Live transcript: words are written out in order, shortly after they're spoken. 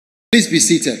Please be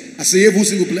seated. Asseyez-vous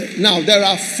s'il vous plaît. Now, there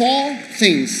are 4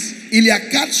 things Il y a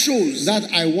 4 choses that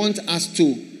I want us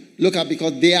to look at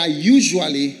because they are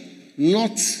usually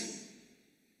not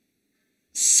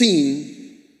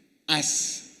seen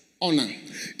as honor.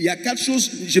 Il y a 4 choses,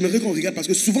 j'aimerais qu'on regarde parce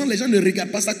que souvent les gens ne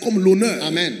regardent pas ça comme l'honneur.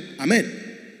 Amen. Amen.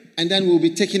 And then we'll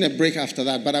be taking a break after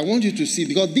that. But I want you to see,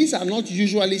 because these are not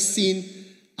usually seen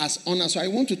as honor. So I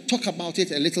want to talk about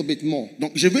it a little bit more.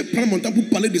 Donc je vais prendre mon temps pour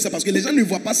parler de ça parce que les gens ne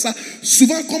voient pas ça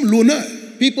souvent comme l'honneur.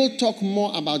 People talk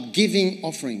more about giving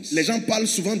offerings. Les gens parlent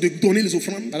souvent de donner les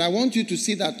offrandes. But I want you to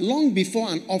see that long before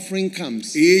an offering comes,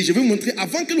 Et je vais vous montrer,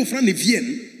 avant que l'offrande ne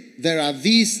vienne, there are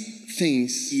these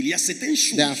things. il y a certaines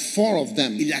choses. There are 4 of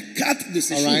them. Il y a 4 de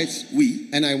ces All right? choses. Oui.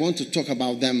 And I want to talk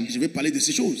about them. Je vais parler de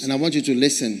ces choses. And I want you to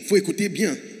listen Il faut écouter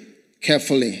bien.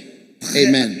 carefully. Très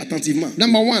Amen. attentivement.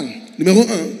 Number 1. Numéro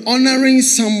 1. Honoring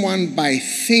someone by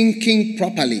thinking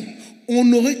properly.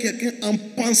 Honorer quelqu'un en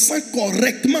pensant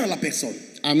correctement à la personne.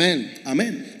 Amen.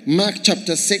 Amen. Mark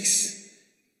chapter 6,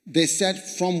 they said,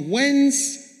 from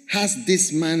whence has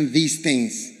this man these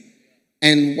things?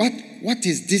 And what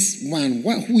is this one?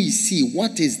 Who is he?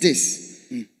 What is this?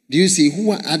 Do you see?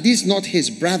 Who are these not his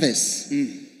brothers?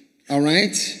 All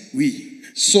right? Oui.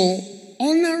 So,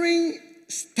 honoring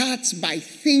starts by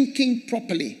thinking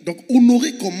properly. Donc,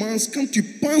 honorer commence quand tu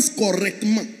penses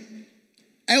correctement.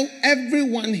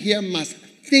 Everyone here must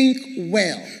think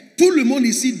well. Tout le monde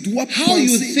ici doit How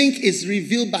you penser. think is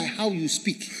revealed by how you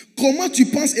speak. Comment tu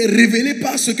penses est révélé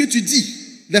par ce que tu dis.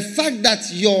 The fact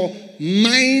that your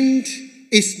mind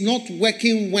is not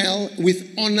working well with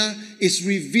honor is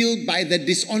revealed by the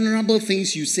dishonorable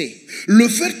things you say. Le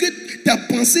fait que ta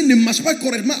pensée ne marche pas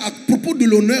correctement à propos de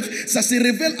l'honneur, ça se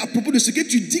révèle à propos de ce que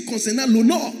tu dis concernant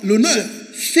l'honneur.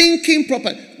 Thinking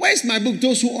properly. Where's my book?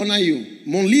 Those who honor you.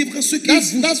 Mon livre, ceux qui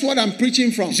That's what I'm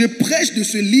preaching from. Je prêche de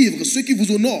ce livre, ceux qui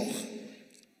vous honorent.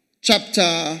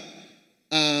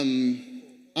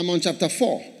 I'm on chapter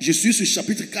 4. Je suis sur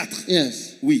chapitre 4.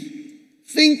 Yes. Oui.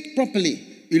 Think properly.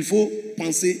 Il faut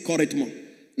penser correctement.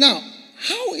 Now,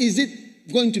 how is it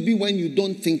going to be when you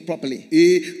don't think properly?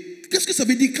 Et qu'est-ce que ça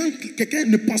veut dire quand quelqu'un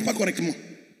ne pense pas correctement?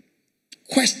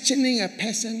 Questioning a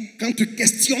person, Quand tu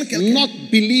questionnes quelqu'un, not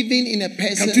believing in a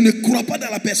quand tu person, ne crois pas dans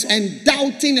la personne, and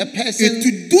doubting a et person,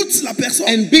 tu doutes la personne,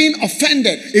 and being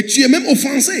offended. et tu es même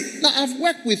offensé. Now, I've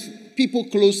worked with people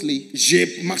closely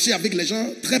J'ai marché avec les gens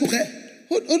très près,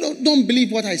 who don't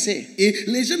believe what I say. et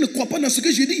les gens ne croient pas dans ce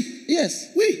que je dis.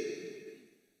 Yes. Oui.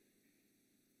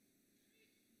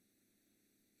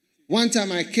 One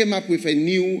time I came up with a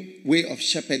new way of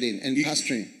shepherding and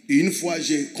pastoring. Et une fois,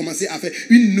 j'ai commencé à faire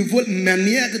une nouvelle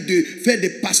manière de faire des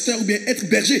pasteurs ou bien être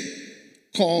berger.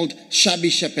 Called Shabby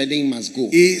Shepherding Must Go.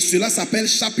 Et cela s'appelle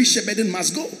Shabby Shepherding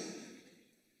Must Go.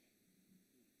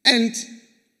 And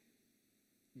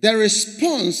the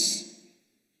response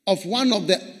of one of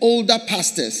the older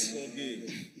pastors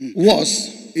was,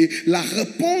 Et la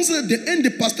réponse d'un des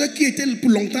pasteurs qui était pour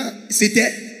longtemps, c'était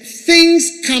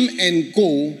things come and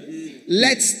go,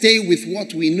 let's stay with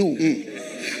what we know.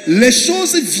 les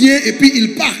choses viennent et puis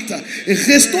ils partent.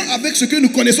 Restons avec ce que nous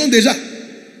connaissons déjà.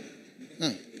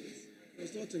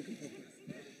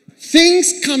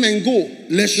 Things come and go.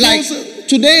 Les Like choses.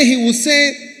 today he will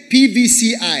say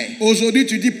PVCI. Aujourd'hui,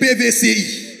 tu dis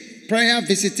PVCI. Prayer,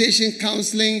 visitation,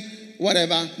 counseling,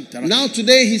 whatever. Now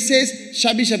today he says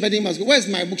Shabby Shepherding Must Go. Where's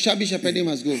my book? Shabby Shepherding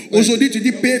Must Go. Aujourd'hui, tu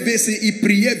dis PVCI,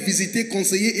 prière, visiter,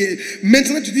 conseiller. Et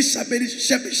maintenant, tu dis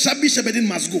Shabby Shepherding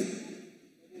Must Go.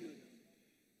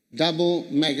 Double,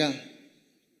 mega.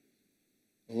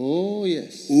 Oh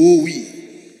yes. Oh oui.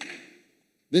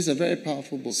 This is a very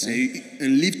powerful book. C'est un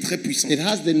livre très puissant. It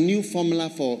has the new formula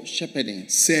for shepherding.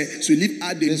 Ce livre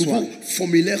a des This nouveaux one.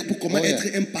 formulaires pour comment Oh, yeah.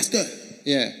 être un pasteur.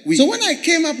 Yeah. Oui. So when I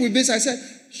came up with this, I said,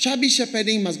 Shabby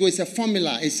Shepherding Must Go. It's a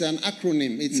formula. It's an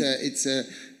acronym.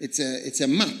 It's a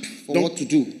map for Donc, what to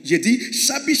do. J'ai dit,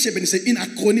 Shabby Shepherding, c'est une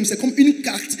acronyme, c'est comme une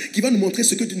carte qui va nous montrer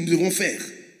ce que nous devons faire.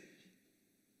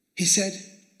 He said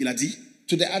Il a dit,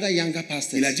 to the other younger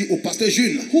pastors il a dit aux pasteurs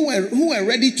jeunes, who were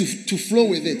ready to flow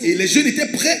with it. et les jeunes étaient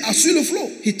prêts à suivre le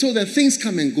flot. He told them things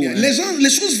come and go. Les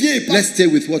choses viennent et Let's passent. stay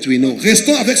with what we know.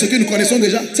 Restons avec ce que nous connaissons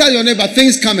déjà. Tell your neighbor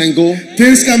things come and go.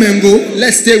 Things come and go.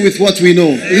 Let's stay with what we know.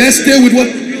 Let's stay with what.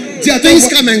 Dis à toi, Things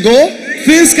come and go.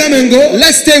 Things come and go.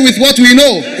 Let's stay with what we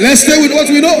know. Let's stay with what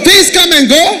we know. Things come and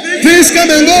go. Things come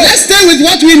and go. Let's stay with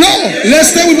what we know. Let's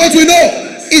stay with what we know.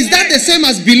 Is that the same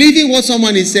as believing what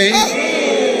someone is saying?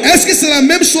 Est-ce que c'est la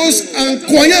même chose en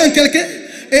croyant en quelqu'un?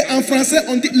 Et en français,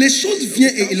 on dit les choses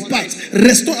viennent et ils partent.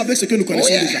 Restons avec ce que nous connaissons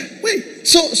Oh, yeah. déjà. Oui.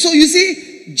 So you see,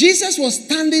 Jesus was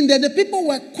standing there. The people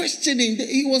were questioning.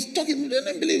 He was talking. They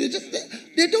don't believe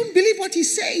it. They don't believe what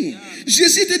he's saying.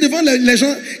 Jésus était devant les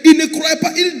gens. Ils ne croyaient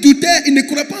pas. Ils doutaient. Ils ne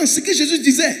croyaient pas en ce que Jésus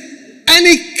disait. And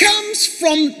it comes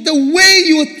from the way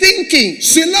you're thinking.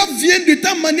 Cela vient de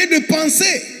ta manière de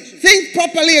penser. Think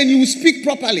properly and you will speak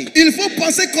properly. Il faut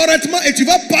penser correctement et tu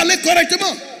vas parler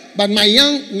correctement. But my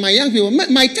young people,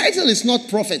 my title is not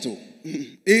prophet.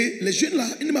 Et les jeunes là,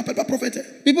 ils ne m'appellent pas prophète.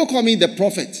 People call me the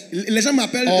prophet. Les gens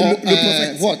m'appellent le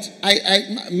prophète. What?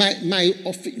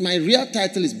 My real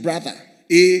title is brother.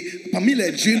 Et parmi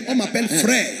les jeunes, on m'appelle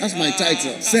frère. That's my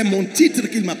title. C'est mon titre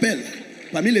qu'ils m'appellent.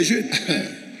 Parmi les jeunes.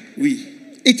 Oui.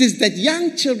 It is the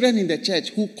young children in the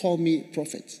church who call me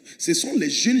prophet. Ce sont les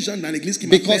jeunes gens dans l'église qui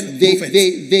m'appellent prophète. Because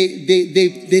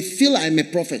they feel I'm a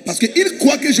prophet. Parce qu'ils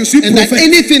croient que je suis and prophète. That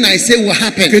anything I say will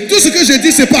happen. Que tout ce que je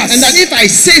dis se passe. And that if I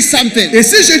say something. Et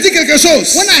si je dis quelque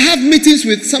chose. When I have meetings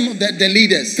with some of the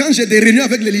leaders. Quand j'ai des réunions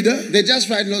avec les leaders. They just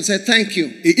write notes and say thank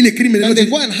you. Et ils écrivent mes notes. They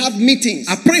go and have meetings.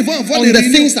 Après ils vont avoir on des the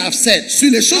réunions. Things I've said.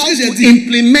 Sur les choses que j'ai dit.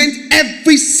 Implement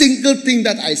every single thing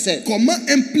that I said. Comment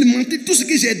implémenter tout ce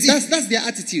que j'ai dit. That's their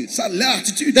attitude. Ça leur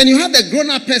attitude. Then you have the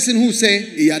grown-up person who say,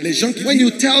 il y a des gens qui when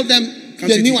you tell them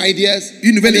the new ideas,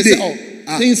 une nouvelle idée,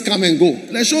 say, things come and go.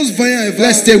 Les choses vont et vont.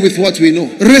 Let's stay with what we know.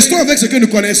 Restons avec ce que nous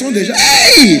connaissons déjà.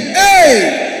 Hey!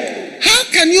 How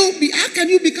can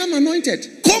you become anointed?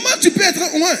 Comment tu peux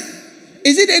être oint?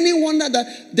 Is it any wonder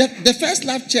that the First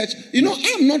Love Church, you know,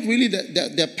 I'm not really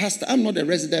the pastor. I'm not a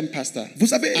resident pastor. Vous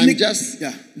savez, I'm just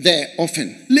there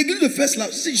often. L'église de First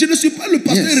Love, je ne suis pas le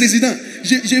pasteur résident.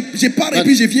 Je pars et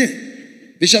puis je viens.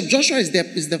 Bishop Joshua is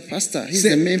the pastor. He's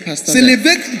the main pastor. C'est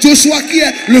l'évêque Joshua qui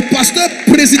est le pasteur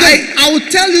président. I will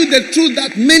tell you the truth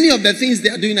that many of the things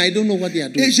they are doing, I don't know what they are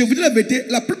doing. Et je vous dis la vérité,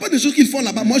 la plupart des choses qu'ils font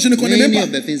là-bas, moi je ne connais même pas.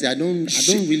 Many of the things I don't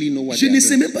really know what they are doing. Je ne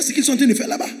sais même pas ce qu'ils sont en train de faire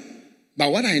là-bas. But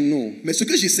what I know, mais ce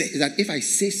que je sais, is that if I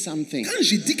say something, quand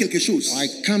je dis quelque chose, or I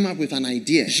come up with an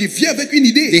idea, je viens avec une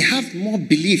idée. They have more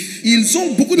belief. Ils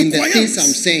ont beaucoup de croyance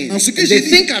en ce que je dis. They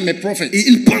think I'm a prophet. Et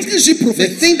ils pensent que je suis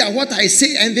prophète. They think that what I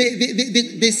say, and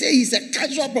they say he's a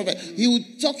casual prophet. He will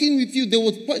talking with you. They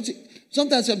will.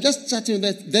 Sometimes I'm just chatting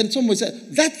with them. Then someone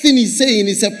said, that thing he's saying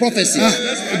is a prophecy.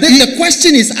 Then the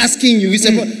question is asking you,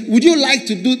 would you like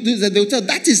to do this? And they will tell,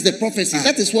 that is the prophecy.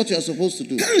 That is what you are supposed to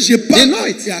do. Quand je parle, they know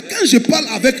it. Quand je parle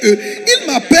avec eux, ils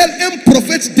m'appellent un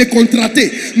prophète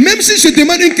décontracté. Même si je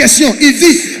demande une question, il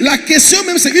dit, la question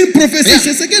même c'est une prophétie.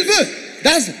 C'est ce qu'il veut.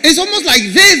 It's almost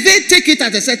like they take it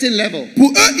at a certain level.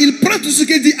 Pour eux, ils prennent tout ce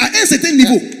qu'il dit à un certain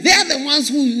niveau. They are the ones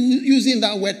who using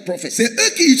that word prophet. C'est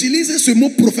eux qui utilisent ce mot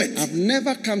prophète. I've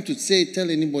never come to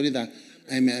tell anybody that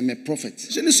I'm a prophet.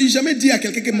 Je ne suis jamais dit à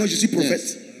quelqu'un que moi je suis prophète.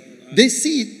 Yes. They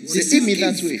see me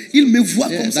that way. Ils me voient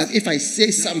comme ça. That if I say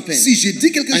something, si je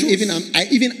dis quelque chose, I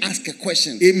even ask a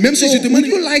question. Et même si je demande,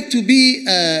 would you like to be?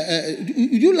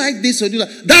 Would you like this or do that?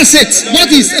 That's it. What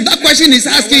is that question is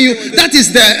asking you? That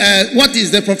is the what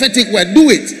is the prophetic word? Do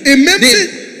it. Et même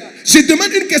si je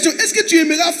demande une question, est-ce que tu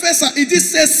aimerais faire ça? Ils disent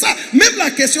c'est ça. Même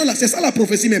la question là, c'est ça la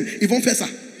prophétie même. Ils vont faire ça.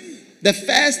 The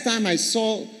first time I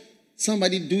saw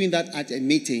somebody doing that at a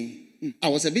meeting, I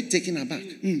was a bit taken aback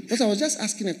because I was just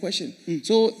asking a question.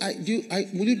 So,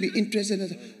 would you be interested?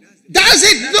 That's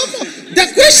it. No,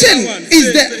 the question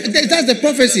is that's the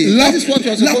prophecy. That is what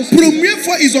you are supposed to do. La première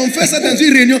fois ils ont fait ça dans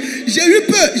une réunion, j'ai eu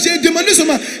peur. J'ai demandé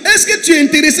seulement, est-ce que tu es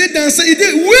intéressé dans ça? Il dit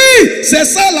oui, c'est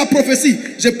ça la prophétie.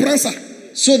 Je prends ça.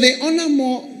 So they honor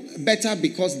more better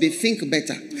because they think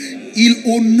better. Ils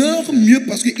honorent mieux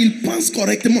parce qu'ils pensent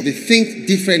correctement. They think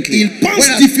differently. Ils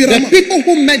pensent différemment. The people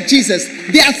who met Jesus,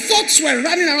 their thoughts were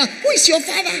running around. Who is your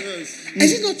father?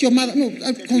 Is it not your mother? No,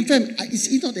 confirm. Is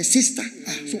he not a sister?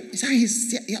 So is that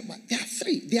his? Yeah, but there are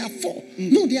 3. There are 4.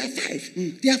 No, there are 5.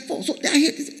 There are 4. So they are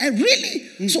here.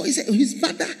 Really? So he said his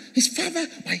mother, his father.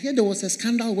 I hear there was a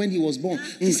scandal when he was born.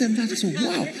 He said,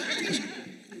 wow.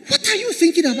 What are you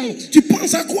thinking about? Tu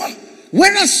penses à quoi?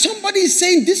 Whereas somebody is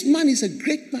saying this man is a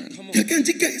great man. Quelqu'un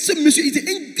dit que ce monsieur était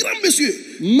un grand monsieur.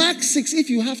 Mark 6, if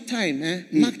you have time,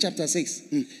 Mark chapter 6,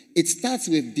 it starts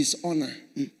with dishonor.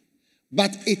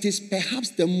 But it is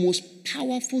perhaps the most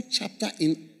powerful chapter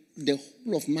in the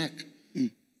whole of Mark.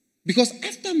 Because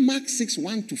after Mark 6,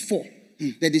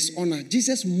 1-4, the dishonor,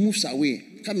 Jesus moves away.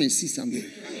 Come and see something.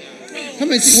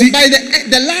 Come and see. By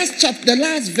the last chapter, the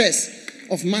last verse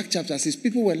of Mark chapter 6,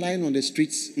 people were lying on the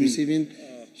streets receiving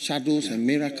shadows and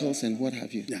miracles and what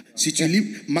have you. Yeah. Si tu lis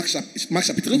Marc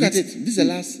chapitre 8, Look at it. This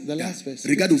is the last verse.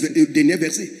 Regarde au dernier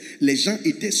verset. Les gens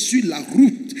étaient sur la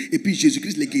route et puis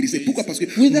Jésus-Christ les guérissait. Pourquoi? Parce que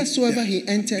whithersoever he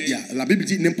entered, la Bible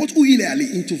dit n'importe où il est allé,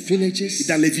 into villages,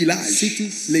 dans les villages, cities,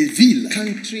 les villes,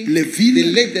 country, les villes, they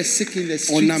laid the sick in the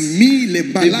streets. on a mis les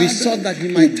malades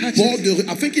au bord de rue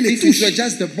afin qu'il les If touche. it were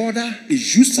just the border Et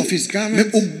juste of his garment, mais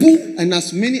au bout, and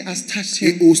as many as touched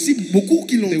et him, aussi beaucoup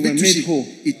qui l'ont they were made touché whole.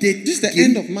 étaient This is the guéris.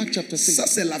 end of Mark chapter 6. Ça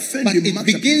c'est la fin But de it Marc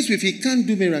begins chapitre. with he can't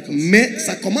do miracles. Mais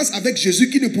ça commence avec Jésus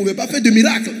qui ne pouvait pas faire de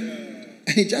miracle.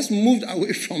 And he just moved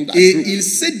away from that Et group il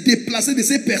s'est déplacé de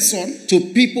ces personnes to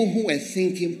people who were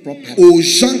thinking properly. aux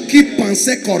gens qui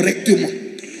pensaient correctement.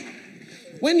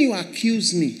 When you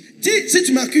accuse me Si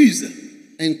tu m'accuses,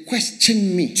 and question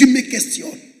me, tu me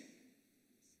questionnes,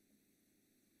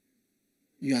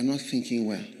 you are not thinking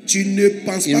well. tu ne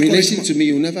penses In pas relation correctement. to me,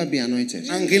 you will never be anointed.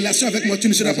 En relation avec moi, tu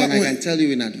ne seras That's pas what I un. can tell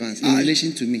you in advance. In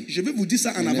relation to me, Je vais vous dire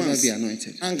ça en you will never avance. be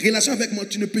anointed. En relation avec moi,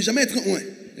 tu ne peux jamais être un.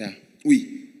 Yeah. Oui.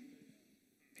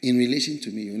 In relation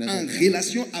to me, you will never En be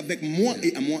relation avec moi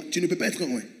et à moi, tu ne peux pas être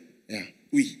un. Yeah.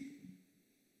 Oui.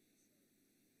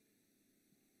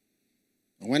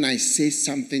 When I say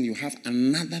something, you have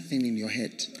another thing in your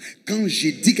head. Quand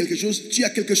j'ai dit quelque chose, tu as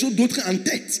quelque chose d'autre en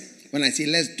tête. When I say,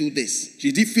 let's do this,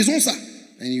 J'ai dit, faisons ça.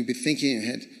 and you'll be thinking in your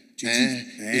head, Tu dis,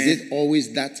 is it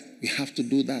always that we have to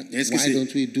do that? Est-ce que Why c'est-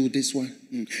 don't we do this one?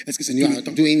 Est-ce que c'est And you tout are le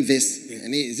temps? doing this.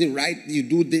 And is it right you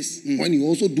do this when you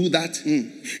also do that?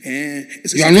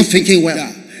 Est-ce que You c'est are not tout- thinking well.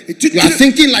 Yeah. Et tu- You are tu-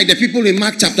 thinking like the people in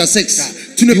Mark chapter 6.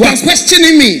 Yeah. Tu ne You are penses-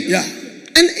 questioning me. Yeah.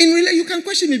 And in relation, you can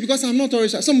question me because I'm not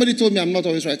always right. Somebody told me I'm not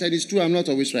always right, and it's true, I'm not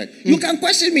always right. You can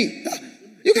question me.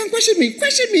 You can question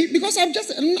me because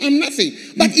I'm nothing.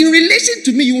 But in relation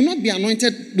to me, you will not be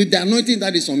anointed with the anointing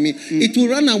that is on me. It will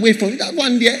run away from that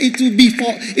one there. It will be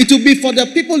for the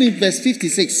people in verse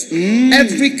 56.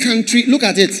 Every country, look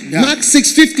at it. Yeah. Mark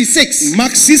 6:56.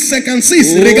 Marc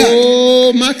 6:56, regarde.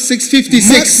 Oh, Mark 6:56.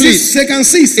 Marc Please.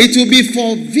 6:56. It will be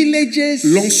for villages,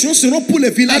 L'onction sera pour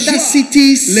les villageois, other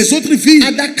cities, les autres villes,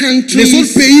 other les countries,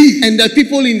 autres pays, and the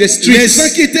people in the les streets. gens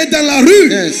qui étaient dans la rue.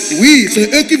 Yes. Oui, c'est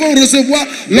eux qui vont recevoir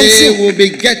They l'onction. will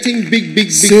be getting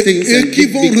big C'est things eux and qui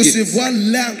big, vont big gifts. recevoir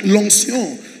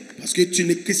l'onction. Parce que tu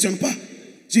ne questionnes pas.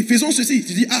 Tu dis, faisons ceci.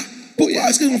 Tu dis, pourquoi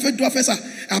est-ce qu'on doit faire ça?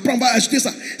 Après, on va ajouter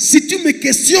ça. Si tu me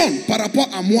questionnes par rapport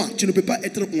à moi, tu ne peux pas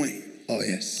être loin. Oh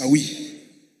yes. Ah oui.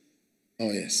 Oh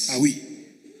yes. Ah oui.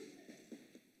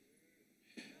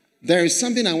 There is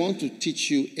something I want to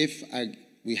teach you if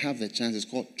we have the chance. It's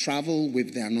called Travel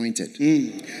with the Anointed.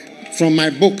 From my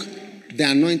book, The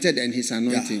Anointed and His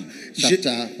Anointing.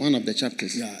 Yeah. One of the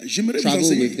chapters. J'aimerais vous Travel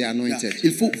enseigner. with the anointed.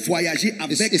 Il faut voyager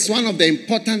avec. It's one of the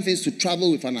important things to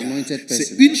travel with an anointed C'est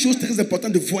person. une chose très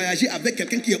importante de voyager avec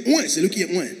quelqu'un qui est loin. C'est lui qui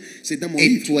est loin. C'est dans mon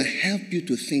livre. It will help you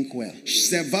to think well.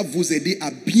 Ça va vous aider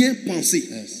à bien penser.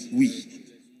 Yes. Oui.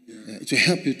 It will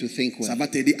help you to think Ça well. va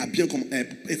t'aider à bien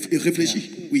réfléchir.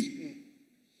 Oui.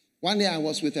 One day I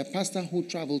was with a pastor who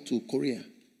traveled to Korea.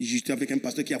 J'étais avec un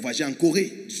pasteur qui a voyagé en Corée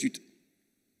du Sud.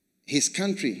 His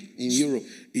country in Europe.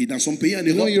 Et dans son pays en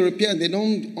You know, Europe. Europeans, they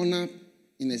don't honor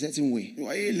in a certain way. Vous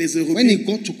voyez, les When he Européens.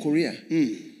 got to Korea,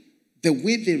 the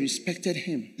way they respected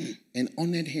him and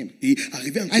honored him. Et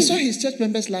arrivé en I saw Corée. his church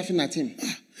members laughing at him.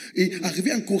 Et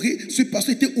arrivé en Corée, ce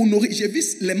pasteur était honoré. J'ai vu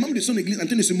les membres de son église en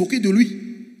train de se moquer de lui.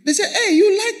 They said, hey, you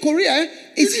like Korea?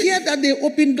 It's here that they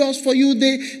open doors for you.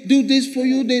 They do this for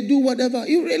you. They do whatever.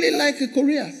 You really like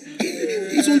Korea?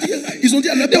 Ils ont dit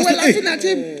à leur They were pasteur, laughing at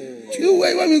him. You,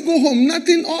 when we go home,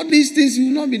 nothing, all these things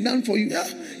will not be done for you.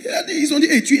 Ils ont dit,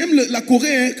 hey, tu aimes la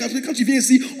Corée, hein? Quand tu viens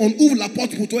ici, on ouvre la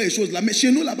porte pour toi et choses là. Mais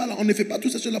chez nous, là-bas, là, on ne fait pas tout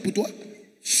ça là pour toi.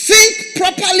 Think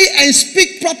properly and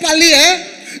speak properly,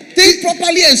 Think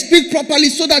properly and speak properly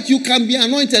so that you can be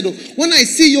anointed. When I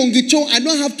see Yonggi Cho, I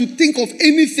don't have to think of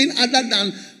anything other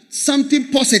than something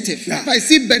positive. Yeah. If I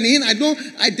see Benin,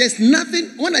 there's nothing.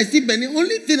 When I see Benin,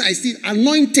 only thing I see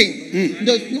anointing.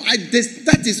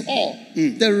 That is all.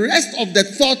 The rest of the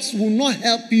thoughts will not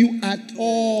help you at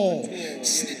all.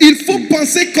 Il faut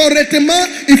penser correctement.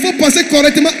 Il faut penser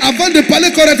correctement avant de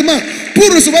parler correctement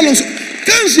pour recevoir l'onction.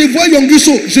 Quand je vois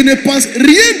Yongisho, je ne pense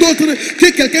rien d'autre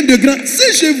que quelqu'un de grand. Si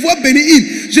je vois Bénin,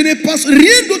 je ne pense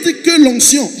rien d'autre que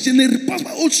l'onction. Je ne pense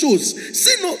pas autre chose.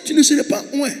 Sinon, tu ne serais pas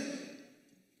loin.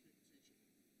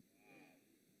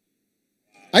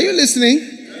 Are you listening?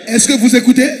 Est-ce que vous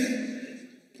écoutez?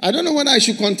 I don't know whether I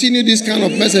should continue this kind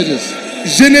of messages.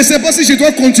 Je ne sais pas si je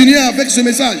dois continuer avec ce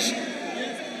message.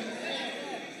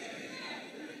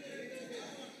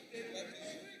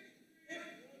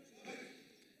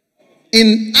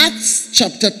 In Acts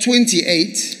chapter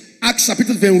 28, Actes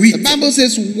chapitre 28. The Bible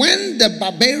says, when the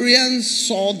barbarians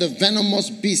saw the venomous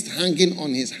beast hanging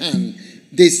on his hand,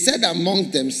 they said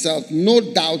among themselves, no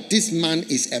doubt this man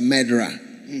is a murderer.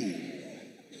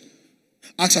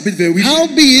 Actes chapitre 28.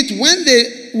 Howbeit, when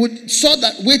they saw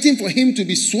that waiting for him to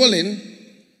be swollen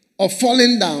or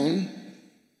fallen down,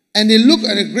 and they looked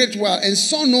at a great while and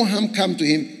saw no harm come to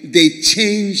him, they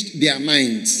changed their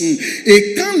minds.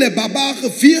 Et quand les barbares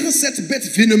virent cette bête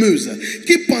vénémeuse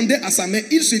qui pendait à sa main,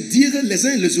 ils se dirent les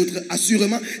uns et les autres,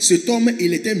 assurément cet homme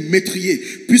il était meurtrier,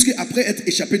 puisque après être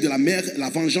échappé de la mer, la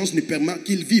vengeance ne permet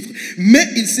qu'il vive. Mais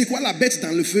il secoua la bête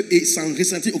dans le feu et sans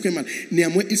ressentir aucun mal.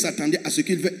 Néanmoins, il s'attendait à ce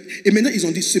qu'il veut. Et maintenant, ils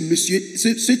ont dit, ce monsieur,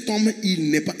 cet homme,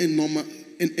 il n'est pas un homme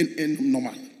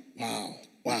normal. Wow.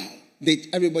 Wow.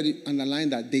 Everybody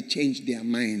underlined that they changed their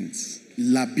minds.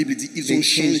 La Bible dit ils They ont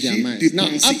changed their changé minds. de Now,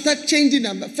 pensée. after changing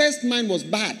their first mind was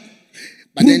bad,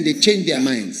 but then they changed their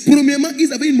minds. Premièrement,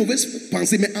 ils avaient une mauvaise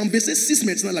pensée, mais en verset 6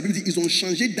 maintenant, la Bible dit ils ont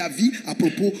changé d'avis à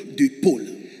propos de Paul.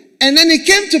 And then it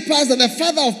came to pass that the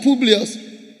father of Publius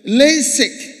lay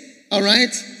sick. All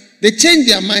right? They changed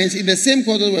their minds. In the same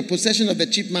quarter were possession of the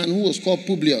chief man who was called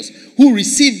Publius, who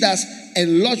received us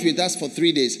and lodged with us for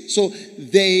 3 days. So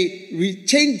they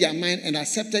changed their mind and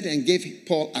accepted and gave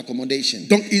Paul accommodation.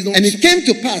 Donc, And it came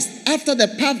to pass, after the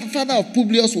father of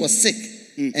Publius was sick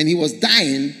and he was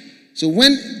dying, so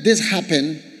when this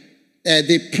happened,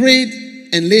 they prayed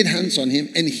and laid hands on him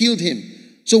and healed him.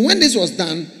 So when this was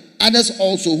done, others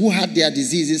also who had their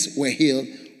diseases were healed,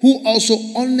 who also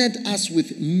honored us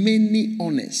with many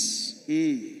honors.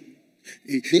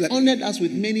 They honored us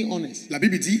with many honors. La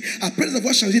Bible dit, après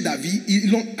avoir changé d'avis, ils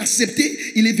l'ont accepté.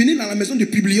 Il est venu dans la maison de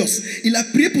Publius. Il a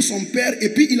prié pour son père et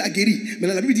puis il a guéri. Mais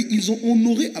la Bible dit, ils ont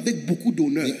honoré avec beaucoup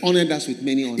d'honneur. They honored us with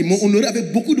many honors. Ils m'ont honoré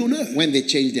avec beaucoup d'honneur. When they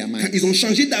changed their Quand minds. ils ont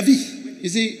changé d'avis. You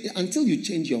see, until you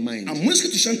change your mind, À moins que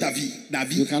tu changes d'avis,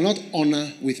 you cannot honor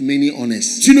with many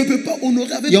honors. tu ne peux pas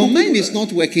honorer avec Your beaucoup mind d'honneur. is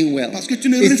not working well. Parce que tu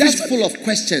ne It's réfléchis just pas. full of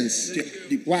questions.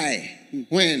 Why?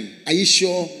 When? Are you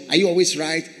sure? Are you always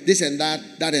right? This and that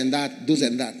and that, those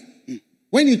and that.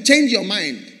 When you change your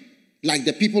mind, like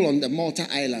the people on the Malta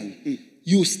island,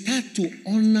 you start to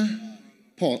honor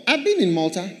Paul. I've been in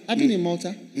Malta.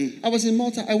 I was in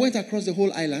Malta. I went across the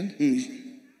whole island.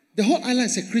 The whole island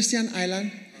is a Christian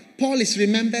island. Paul is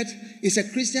remembered. It's a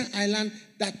Christian island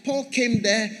that Paul came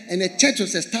there and a church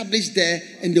was established there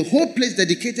and the whole place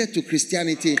dedicated to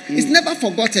Christianity. It's never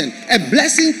forgotten. A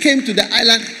blessing came to the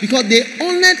island because they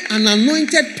honored an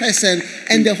anointed person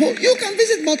and the whole... You can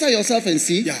visit Malta yourself and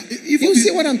see. Yeah. You see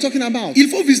what I'm talking about. Il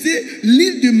faut visiter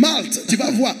l'île de Malte. Tu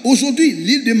vas voir. Aujourd'hui,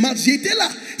 l'île de Malte, j'étais là.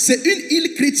 C'est une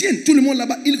île chrétienne. Tout le monde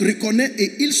là-bas, il reconnaît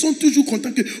et ils sont toujours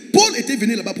contents que Paul était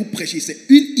venu là-bas pour prêcher. C'est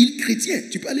une île chrétienne.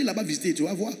 Tu peux aller là-bas visiter, tu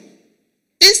vas voir.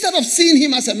 Instead of seeing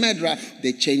him as a murderer,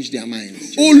 they changed their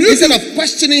minds. Au lieu Instead de... of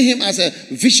questioning him as a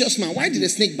vicious man, why did the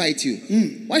snake bite you?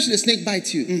 Why should the snake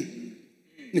bite you?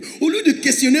 Au lieu de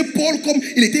questionner Paul comme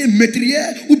il était un meurtrier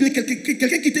ou bien quelqu'un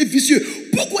qui était vicieux,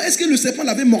 pourquoi est-ce que le serpent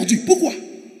l'avait mordu? Pourquoi?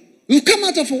 You come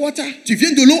out of water Tu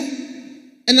viens de l'eau,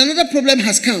 and another problem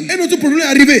has come. un autre problème est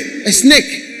arrivé. A snake.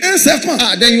 Un serpent.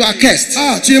 Ah, then you are cursed.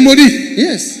 Ah, tu es maudit.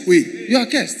 Yes. Oui. You are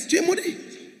cursed. Tu es maudit.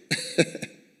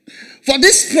 For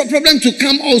this problem to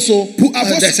come also,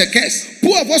 there's a curse.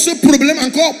 Pour avoir ce problème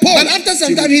encore, Paul. But after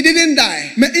some time, he didn't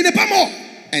die. Mais il n'est pas mort.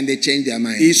 And they changed their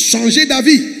mind. Ils changé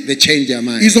d'avis. They changed their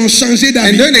mind. Ils ont changé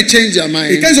d'avis. And when they changed their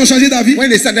mind, Et quand ils ont changé d'avis, when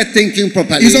they started thinking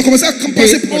properly, ils ont commencé à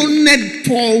penser they properly. honored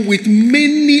Paul with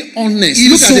many honors. Ils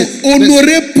Look at ont it.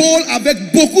 honoré Paul avec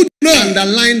beaucoup d'honneur.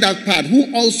 Underline that part. Who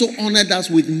also honored us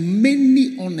with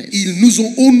many honors. Ils nous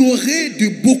ont honorés de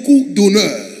beaucoup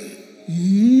d'honneur.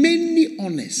 Many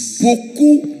honors.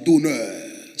 Beaucoup d'honneur.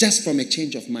 Just from a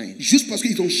change of mind. Juste parce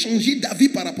qu'ils ont changé d'avis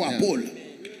par rapport à Paul.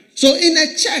 So in a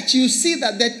church, you see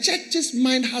that the church's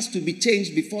mind has to be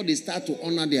changed before they start to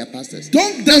honor their pastors.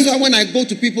 That's why when I go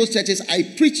to people's churches, I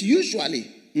preach usually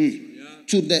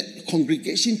to the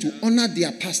congregation to honor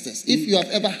their pastors. If you have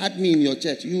ever had me in your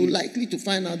church, you're likely to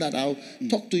find out that I'll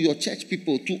talk to your church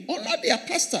people to honor their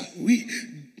pastor. Oui.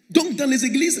 Donc dans les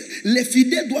églises, les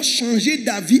fidèles doivent changer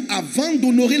d'avis avant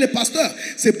d'honorer les pasteurs.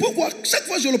 C'est pourquoi chaque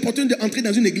fois que j'ai l'opportunité d'entrer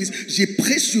dans une église, je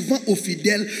prêche souvent aux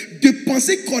fidèles de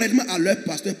penser correctement à leur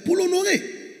pasteur pour l'honorer.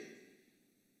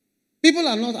 People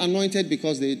are not anointed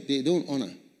because they don't honor.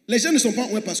 Les gens ne sont pas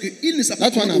parce qu'ils ne savent pas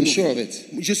That's one comment I'm honorer. sure of it.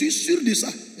 Je suis sûr de ça.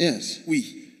 Yes.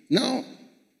 Oui. Now,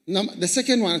 the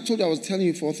second one, I told you I was telling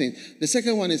you 4 things. The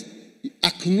second one is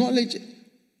acknowledging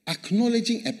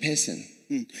a person.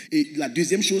 Et la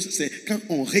deuxième chose, c'est quand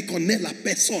on reconnaît la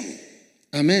personne.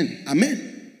 Amen. Amen.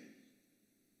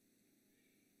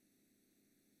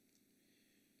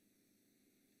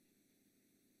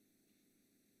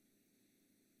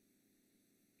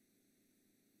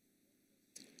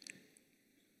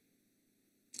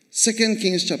 2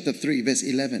 Kings chapter 3, verse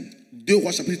 11. 2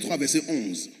 Rois chapitre 3, verset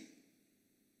 11.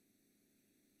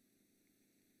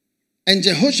 And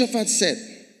Jehoshaphat said,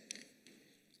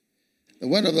 the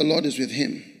word of the Lord is with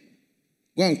him.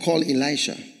 Go and call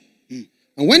Elisha.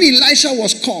 And when Elisha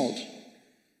was called,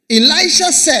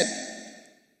 Elisha said,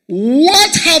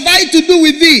 what have I to do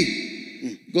with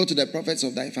thee? Go to the prophets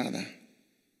of thy father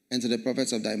and to the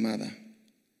prophets of thy mother.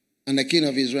 And the king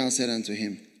of Israel said unto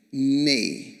him,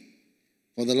 nay,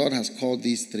 for the Lord has called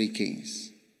these 3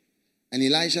 kings. And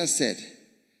Elisha said,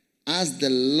 as the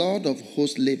Lord of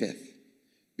hosts liveth,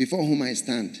 before whom I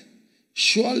stand,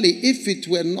 surely if it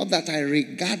were not that I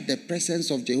regard the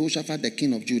presence of Jehoshaphat the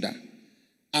king of Judah,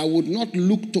 I would not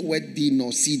look toward thee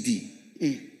nor see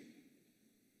thee.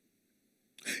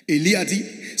 Élie a dit,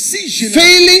 si je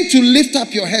failing to lift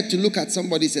up your head to look at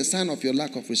somebody is a sign of your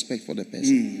lack of respect for the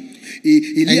person.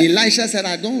 And Elisha said,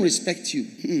 I don't respect you.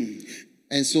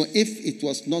 And so if it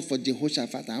was not for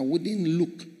Jehoshaphat, I wouldn't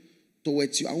look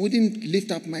towards you. I wouldn't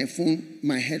lift up my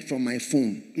head from my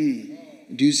phone.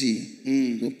 Do you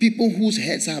see? So people whose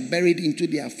heads are buried into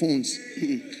their phones,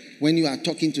 when you are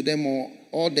talking to them or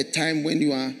all the time when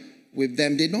you are with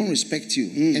them, they don't respect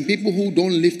you. And people who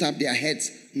don't lift up their heads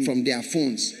from their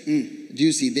phones, do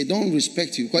you see? They don't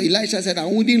respect you. Because Elisha said, I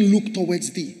wouldn't look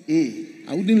towards thee.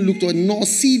 I wouldn't look towards nor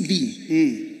see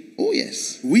thee. Oh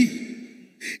yes. Oui.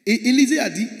 Et Élisée a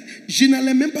dit, je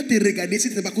n'allais même pas te regarder si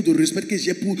ce n'est pas que de respect que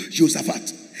j'ai pour Josaphat.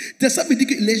 Ça veut dire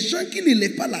que les gens qui ne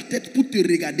lèvent pas la tête pour te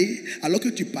regarder alors que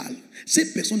tu parles,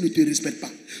 ces personnes ne te respectent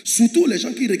pas. Surtout les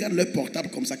gens qui regardent leur portable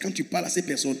comme ça, quand tu parles à ces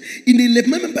personnes, ils ne lèvent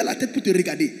même pas la tête pour te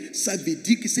regarder. Ça veut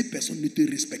dire que ces personnes ne te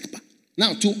respectent pas.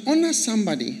 Now, to honor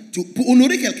somebody, pour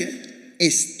honorer quelqu'un,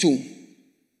 is to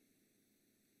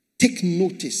take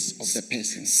notice of the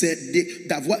person. C'est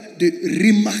de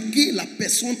remarquer la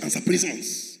personne en sa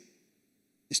présence.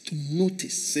 Is to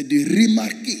notice. C'est de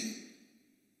remarquer.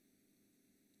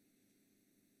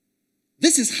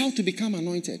 This is how to become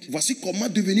anointed. Voici comment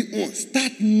devenir un.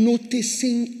 Start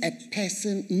noticing a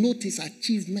person, notice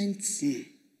achievements,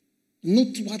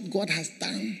 note what God has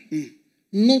done,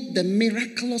 note the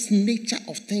miraculous nature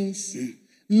of things,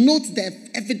 note the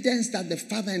evidence that the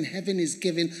Father in heaven is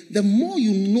giving. The more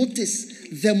you notice,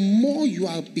 the more you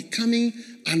are becoming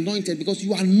anointed, because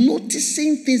you are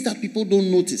noticing things that people don't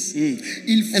notice.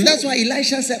 And that's why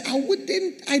Elisha said,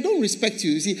 I don't respect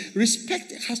you. You see,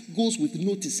 respect goes with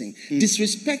noticing.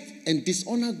 Disrespect and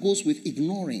dishonor goes with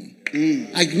ignoring.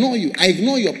 I ignore you. I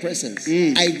ignore your presence.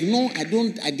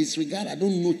 I disregard, I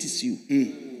don't notice you.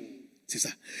 C'est ça.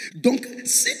 Donc,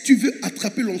 si tu veux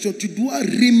attraper l'onction, tu dois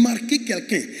remarquer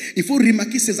quelqu'un. Il faut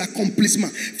remarquer ses accomplissements.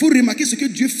 Il faut remarquer ce que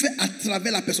Dieu fait à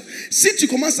travers la personne. Si tu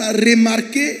commences à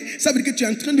remarquer, ça veut dire que tu es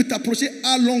en train de t'approcher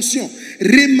à l'onction.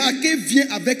 Remarquer vient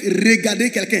avec regarder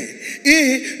quelqu'un.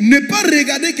 Et ne pas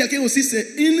regarder quelqu'un aussi,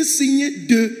 c'est un signe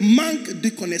de manque de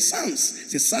connaissance.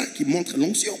 C'est ça qui montre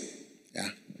l'onction.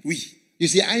 Yeah. Oui. You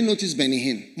see, I noticed Benny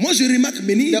Hinn. Moi, je remarque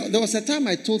Benny. There was a time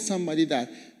I told somebody that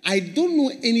I don't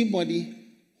know anybody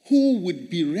who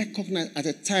would be recognized at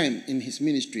a time in his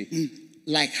ministry,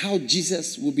 like how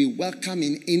Jesus will be welcome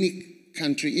in any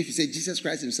country. If you say Jesus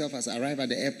Christ himself has arrived at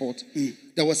the airport,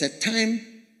 there was a time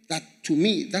that, to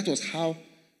me, that was how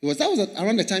it was. That was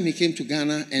around the time he came to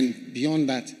Ghana, and beyond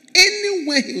that,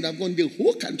 anywhere he would have gone, the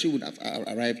whole country would have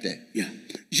arrived there. Yeah.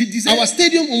 Our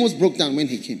stadium almost broke down when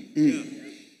he came.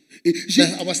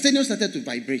 Our stadium started to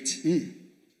vibrate.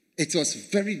 It was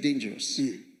very dangerous.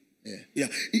 Yeah.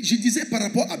 Je disais par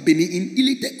rapport à Bénin, il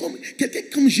était comme quelqu'un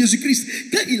comme Jésus-Christ.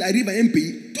 Quand il arrive à un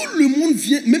pays, tout le monde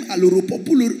vient même à l'aéroport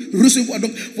pour le recevoir.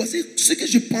 Donc voici ce que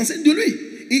je pensais de lui.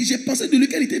 Et j'ai pensé de lui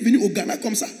quand il était venu au Ghana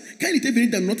comme ça. Quand il était venu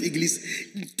dans notre église,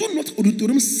 tout notre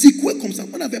auditorium secouait comme ça.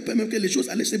 On avait peur même que les choses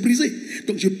allaient se briser.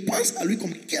 Donc je pense à lui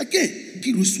comme quelqu'un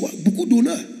qui reçoit beaucoup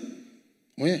d'honneur.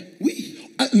 Oh yeah. Oui.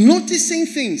 Noticing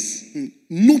things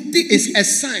is a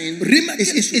sign.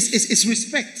 It's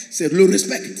respect. C'est le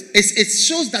respect. It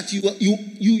shows that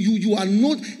you are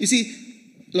not. You see,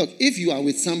 look, if you are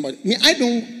with somebody,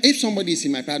 if somebody is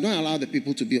in my prayer, I don't allow the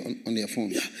people to be on their phone.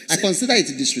 Yeah. I consider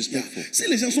it disrespectful. Si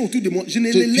les gens sont autour de moi, je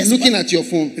ne les laisse looking pas at your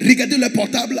phone, regarder leur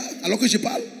portable alors que je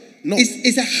parle. Non.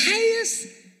 It's the highest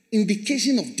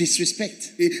indication of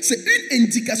disrespect. Et c'est une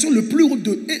indication le plus haut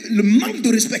le manque de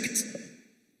respect.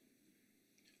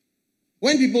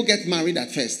 When people get married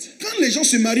at first, quand les gens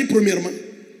se marient premièrement,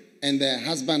 and the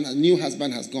new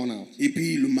husband has gone out, et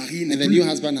puis le mari n'est and the plus, new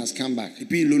husband has come back, et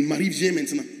puis le mari vient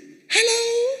maintenant.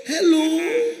 Hello.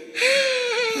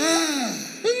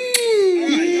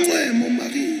 Ouais, mon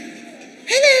mari.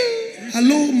 Hello.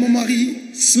 Allô, mon mari.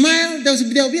 Smile.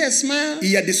 There'll be a smile. Il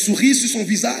y a des sourires sur son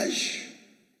visage.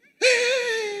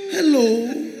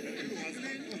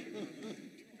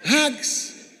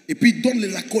 Et puis donne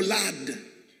l'accolade.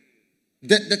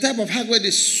 The type of hug where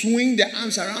they swing their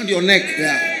arms around your neck.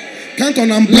 Yeah. Quand on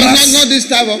embrasse. Not this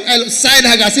type of side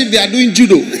hug as if they are doing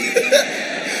judo.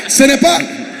 Ce n'est pas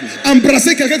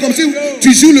embrasser quelqu'un comme si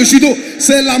tu joues le judo.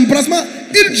 C'est l'embrassement.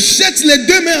 Il jette les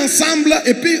deux mains ensemble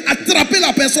et puis attraper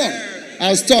la personne.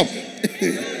 I'll stop.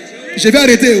 Je vais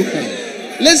arrêter.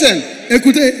 Listen.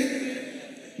 Écoutez.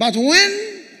 But when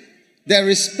the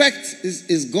respect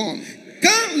is gone,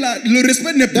 quand le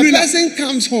respect n'est plus là,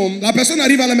 comes home, la personne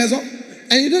arrive à la maison,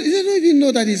 and you don't even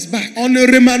know that he's back. On ne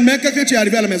remarque même pas que tu es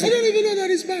arrivé à la maison. You don't even know that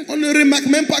he's back. On ne remarque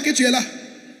même pas que tu es là.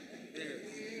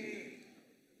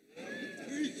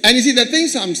 And you see the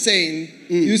things I'm saying,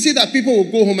 you see that people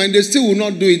will go home and they still will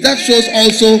not do it. That shows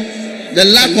also the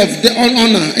lack of the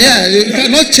honor. Yeah, you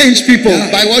cannot change people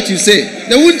by what you say.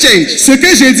 They won't change. Ce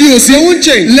que j'ai dit aussi, they won't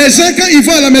change. Les gens quand ils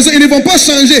vont à la maison, ils ne vont pas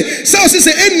changer. Ça aussi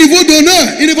c'est un niveau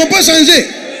d'honneur. Ils ne vont pas changer.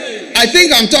 I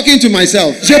think I'm talking to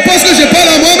myself. Je pense que je parle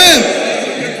à moi-même.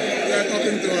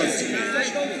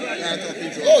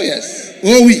 Oh yes.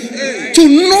 Oh oui. To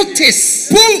notice.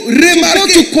 Pour remarquer. To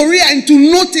go to Korea and to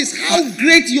notice how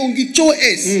great Yonggi Cho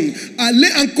is. Aller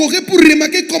en Corée pour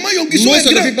remarquer comment Yonggi Cho est Most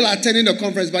of the grand. people are attending the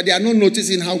conference, but they are not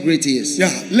noticing how great he is.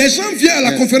 Yeah. Les gens viennent à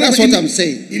la conférence. That's what I'm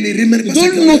saying. Ils ne remarquent pas.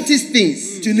 Don't notice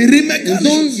things. Tu ne remarques pas.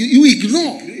 You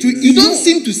ignore. You don't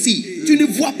seem to see. Tu ne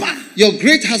vois pas. Your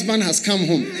great husband has come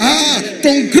home. Ah,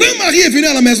 ton grand mari est venu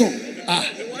à la maison.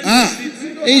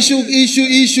 He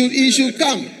should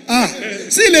come. Ah,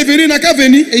 s'il est venu, il n'a qu'à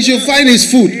venir. He should find his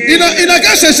food. Il n'a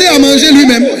qu'à chercher à manger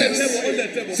lui-même.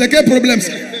 C'est quel problème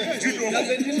ça?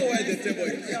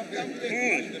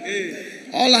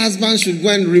 All husbands should go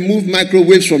and remove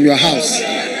microwaves from your house.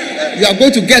 You are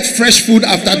going to get fresh food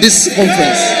after this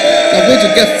conference. You are going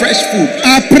to get fresh food.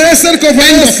 Après cette conférence,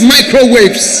 end of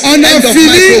microwaves. On a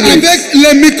fini avec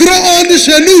les micro-ondes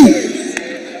chez nous.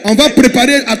 On va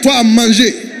préparer à toi à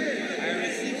manger.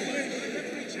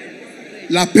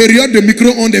 La période de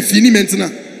micro-ondes est finie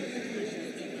maintenant.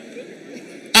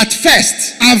 At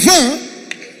first, avant,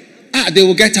 they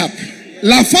will get up.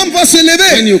 La femme va se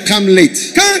lever. When you come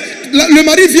late. Quand le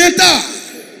mari vient tard.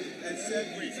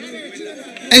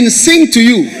 And sing to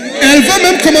you. Elle va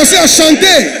même commencer à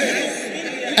chanter.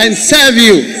 And serve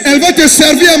you. Elle va te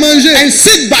servir à manger. And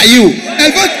sit by you.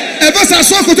 Elle va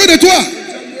s'asseoir à côté de toi.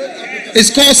 It's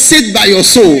called sit by your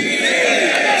soul.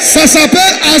 Ça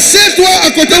s'appelle assieds-toi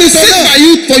à côté de ton âme. Sit by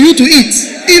you for you to eat.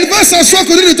 Il va s'asseoir à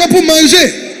côté de toi pour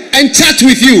manger. And chat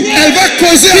with you. Elle va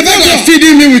causer avec toi. People are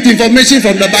feeding me with information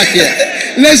from the back here.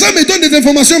 Les gens me donnent des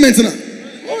informations maintenant.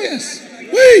 Oh yes.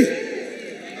 Oui.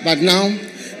 But now.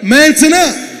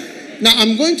 Maintenant. Now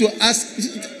I'm going to ask.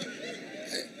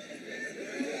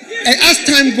 And as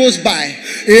time goes by.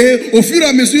 Et au fur et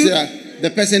à mesure.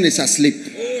 The person is asleep.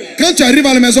 Quand tu arrives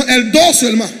à la maison, elle dort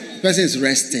seulement. The person is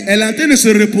resting. Elle est en train de se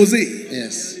reposer.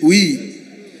 Yes. Oui.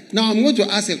 Now I'm going to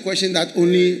ask a question that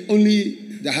only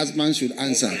the husband should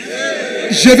answer.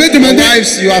 Je vais demander.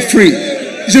 Wives, you are free.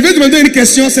 Je vais demander une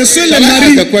question. C'est seul le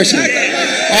mari. The question.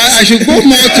 I should go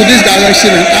more to this direction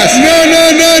and ask.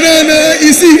 Non.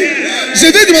 Ici, je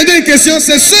vais demander une question.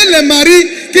 C'est seul les maris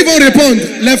qui vont répondre.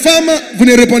 Les femmes, vous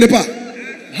ne répondez pas.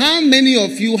 How many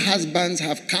of you husbands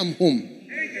have come home?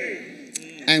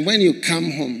 And when you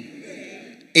come home,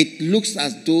 it looks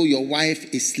as though your wife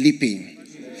is sleeping,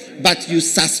 but you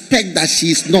suspect that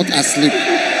she is not asleep.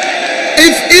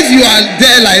 If you are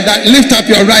there like that, lift up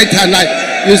your right hand. Like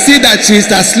you see that she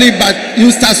is asleep, but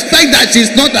you suspect that she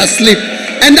is not asleep,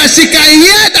 and that she can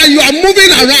hear that you are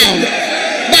moving around,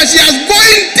 but she is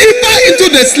going deeper into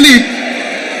the sleep.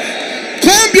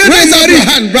 Combien de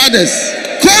maris, brothers?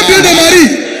 Combien de maris?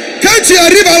 Quand tu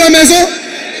arrives à la maison,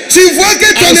 tu vois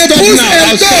que ton épouse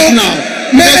elle dort,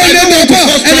 mais elle ne dort pas.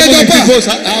 Elle ne dort pas.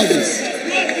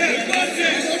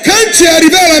 Quand tu es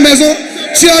arrivé à la maison,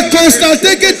 tu as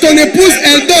constaté que ton épouse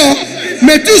elle dort,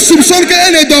 mais tu soupçonnes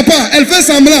qu'elle ne dort pas. Elle fait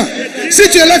semblant. Si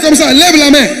tu es là comme ça, lève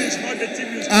la main.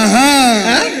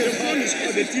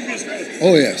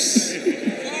 Oh yes.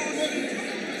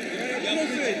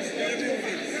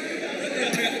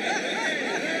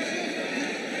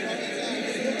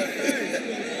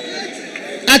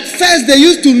 At first they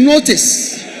used to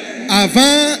notice.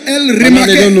 Avant, elle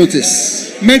remarquait. They don't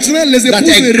notice. Maintenant, les épouses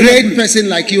that a great person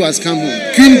like you has come home.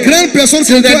 Qu'une grande personne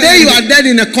till the day you are dead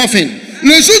in a coffin.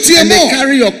 Le jour où tu es mort. They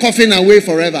carry your coffin away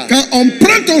forever. Quand on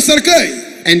prend ton cercueil.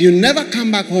 And you never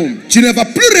come back home. Tu ne vas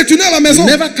plus retourner à la maison. You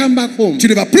never come back home. Tu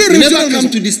ne vas plus retourner à la maison. You never come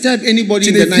to disturb anybody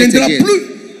in the night again. Plus.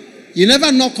 You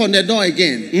never knock on the door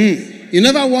again. You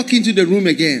never walk into the room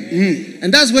again.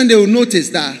 And that's when they will notice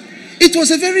that it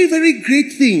was a very, very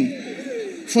great thing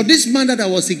For this man that I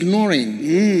was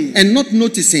ignoring and not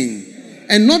noticing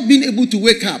and not being able to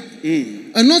wake up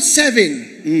and not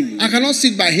serving, I cannot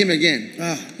sit by him again.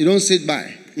 You don't sit by.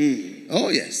 Oh,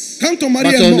 yes. Quand ton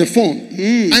mari But est on mort, the phone,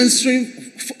 answering,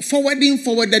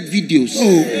 forwarded videos.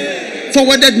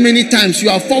 Forwarded many times. You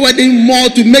are forwarding more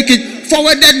to make it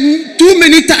forwarded too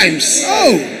many times.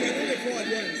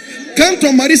 Quand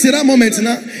ton mari sera mort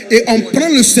maintenant et on prend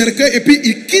le cercueil et puis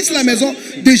il quitte la maison,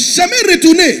 de jamais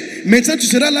retourner. Maintenant tu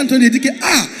seras là en train de dire que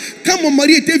quand mon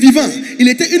mari était vivant, il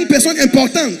était une personne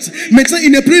importante. Maintenant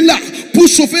il n'est plus là pour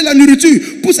chauffer la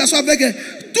nourriture, pour s'asseoir avec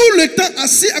tout le temps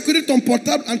assis à côté de ton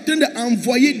portable en train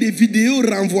d'envoyer des vidéos,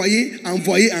 renvoyer,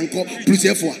 envoyer encore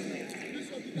plusieurs fois.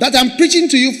 That I'm preaching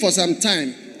to you for some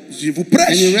time. Je vous prêche.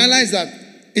 And you realize that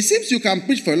it seems you can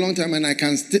preach for a long time and I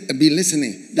can be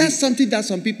listening. That's something that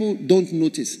some people don't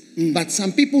notice. But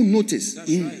some people notice.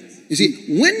 You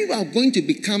see, when you are going to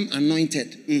become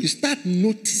anointed, you start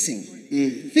noticing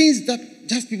things that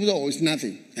just people say, oh, it's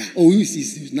nothing. Oh,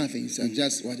 it's nothing. It's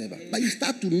just whatever. But you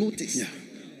start to notice.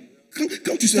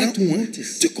 Quand tu seras loin,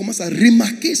 tu commences à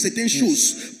remarquer certaines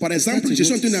choses. Par exemple, je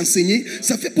suis en train d'enseigner,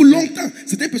 ça fait pour longtemps.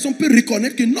 Certaines personnes peuvent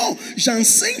reconnaître que non,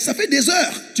 j'enseigne, ça fait des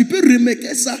heures. Tu peux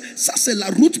remarquer ça. Ça, c'est la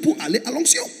route pour aller à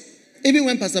l'onction. Even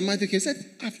when Pastor Matthew said,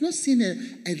 I've not seen a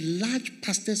large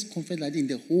pastor's conference like this in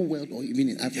the whole world or even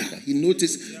in Africa. He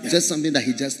noticed just something that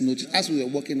he just noticed as we were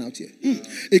walking out here.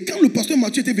 Et quand le pasteur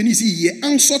Mathieu était venu ici hier,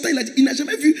 en sortant, il a dit, il n'a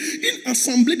jamais vu une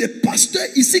assemblée de pasteurs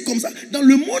ici comme ça, dans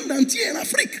le monde entier, en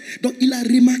Afrique. Donc, il a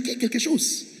remarqué quelque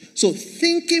chose. So,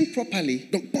 thinking properly,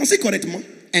 donc, penser correctement,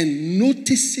 and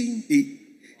noticing et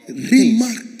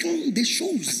remarquant des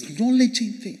choses,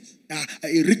 acknowledging things,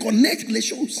 et reconnaître les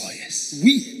choses. Oh yes.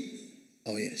 Oui.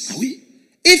 Oh yes. Ah oui.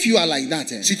 If you are like that,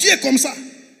 si tu es comme ça,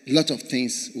 a lot of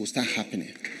things will start happening.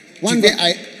 One day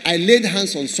I laid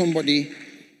hands on somebody.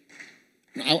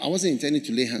 I wasn't intending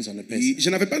to lay hands on a person. Je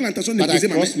n'avais pas l'intention de but poser I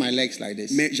crossed my legs like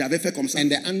this. Mais j'avais fait comme ça. And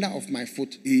the under of my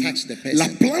foot touched the person. La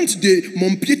plante de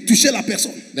mon pied touchait la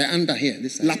personne. The under here,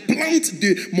 this side. La plante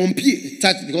de mon pied. It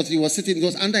touched because he was sitting. It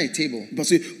was under a table. Parce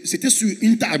que c'était sur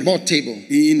une table. A board table.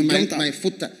 My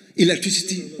foot.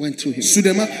 Electricity went through him.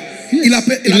 Soudainement, il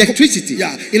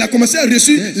a commencé à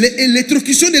recevoir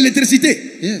l'électrocution de l'électricité.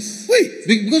 Yes. Oui.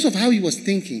 Because of how he was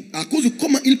thinking. À cause de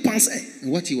comment il pensait. And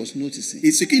what he was noticing.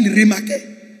 Et ce qu'il remarquait.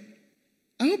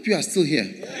 I hope you are still here.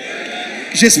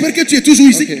 J'espère que tu es toujours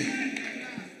ici. Okay.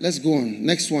 Let's go on.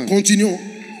 Next one. Continuons.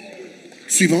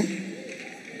 Suivant.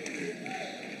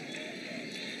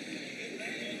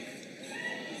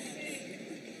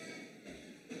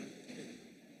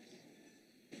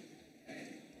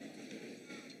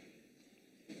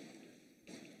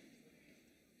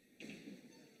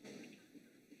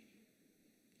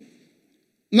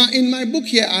 Now, in my book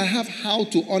here, I have how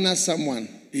to honor someone.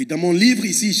 Et dans mon livre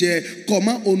ici, j'ai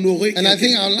comment honorer quelqu'un. And I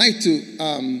think I would like to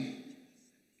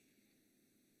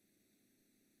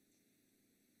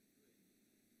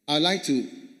I'd like to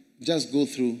just go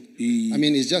through. I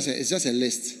mean, it's just a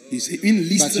list. C'est une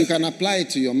liste. But you can apply it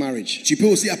to your marriage. Tu peux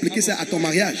aussi appliquer ça à ton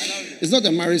mariage. It's not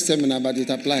a marriage seminar, but it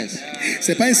applies.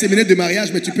 C'est pas un séminaire de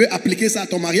mariage, mais tu peux appliquer ça à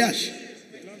ton mariage.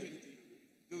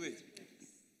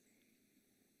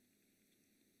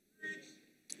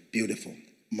 Beautiful.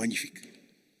 Magnifique.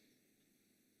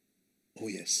 Oh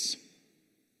yes.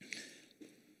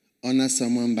 Honor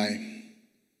someone by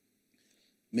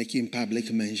making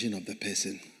public mention of the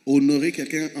person. Honorer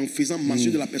quelqu'un en faisant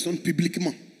mention de la personne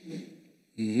publiquement.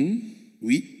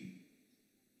 Oui.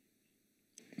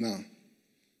 Now,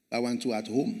 I want to at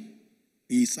home.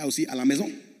 Et ça aussi à la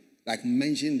maison. Like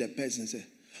mention the person. Say,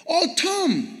 oh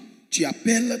Tom. Tu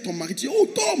appelles ton mari, tu dis, oh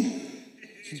Tom.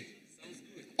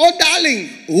 Oh darling.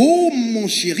 Oh mon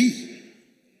chéri.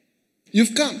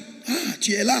 You've come. Ah,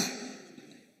 tu es là.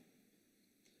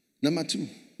 Number 2.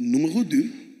 Numéro 2.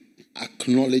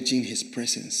 Acknowledging his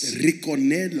presence.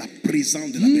 Reconnaître la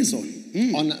présence de la personne.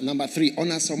 Number 3.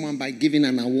 Honor someone by giving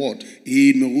an award.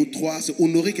 Et numéro 3, c'est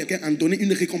honorer quelqu'un en donner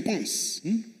une récompense.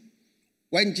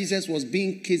 When Jesus was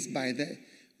being kissed by the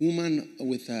woman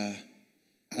with a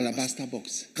alabaster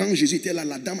box. Quand Jésus était là,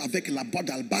 la dame avec la boîte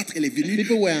d'albâtre, elle est venue.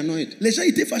 People were annoyed. Les gens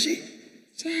étaient fâchés.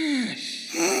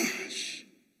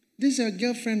 This is a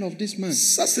girlfriend of this man.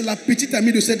 Ça, c'est la petite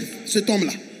amie de cet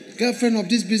homme-là. Girlfriend of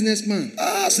this businessman.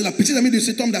 Ah, c'est la petite amie de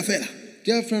cet homme d'affaires-là.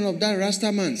 Girlfriend of that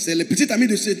Rasta man. C'est la petite amie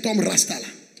de cet homme Rasta-là.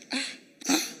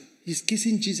 He's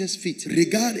kissing Jesus' feet.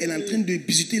 Regarde, elle est en train de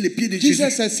visiter les pieds de Jesus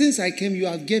Jésus. said, since I came, you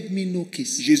have gave me no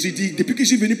kiss. Jésus dit, depuis que je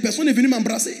suis venu, personne n'est venu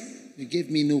m'embrasser. You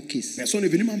gave me no kiss. Personne n'est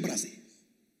venu m'embrasser.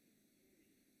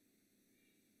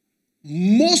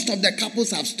 Most of the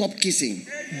couples have stopped kissing.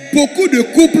 Beaucoup de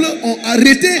couples ont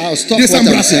arrêté I'll stop de what I'm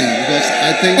s'embrasser. saying because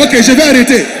I think Ok, je vais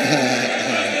arrêter.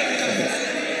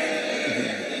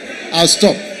 I'll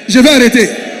stop. Je vais arrêter.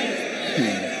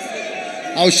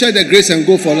 I'll share the grace and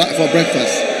go for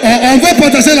breakfast. On va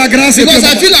partager la grâce. Because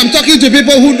I feel I'm talking to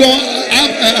people who don't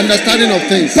have an understanding of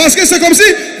things. Parce que c'est comme si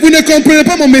vous ne comprenez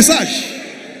pas mon message.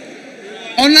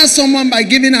 Honor someone by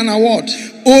giving an award.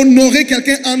 Honorer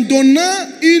quelqu'un en donnant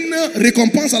une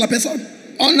récompense à la personne.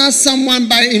 Honor someone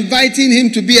by inviting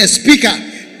him to be a speaker.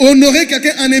 Honorer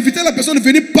quelqu'un en invitant la personne à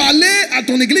venir parler à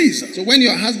ton église. So when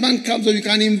your husband comes, you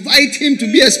can invite him to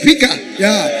be a speaker.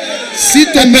 Yeah. Si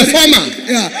ton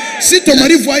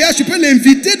mari voyage, tu peux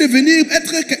l'inviter de venir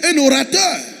être un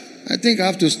orateur. I think I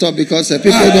have to stop because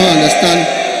people don't understand.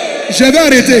 Je vais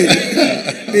arrêter.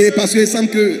 Et parce qu'il semble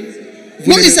que...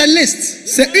 No, it's a list.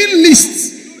 C'est une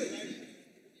liste.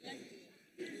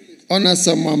 Honor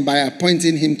someone by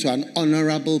appointing him to an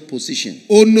honorable position.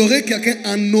 Honorer quelqu'un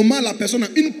en nommant la personne à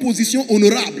une position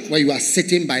honorable. Where you are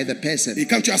sitting by the person. Et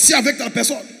quand tu es assis avec la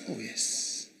personne. Oh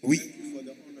yes. Oui.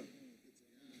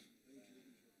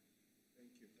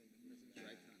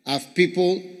 Have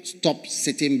people stopped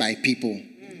sitting by people?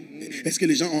 Est-ce que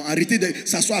les gens ont arrêté de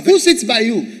s'asseoir avec? Who sits by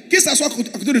you? Qui s'assoit à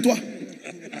côté de toi?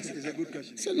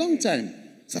 It's a long time.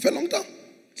 Ça fait longtemps.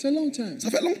 It's a long time. Ça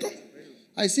fait longtemps.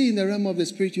 I see in the realm of the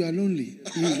spirit you are lonely.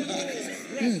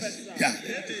 Yes. Yeah.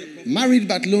 Married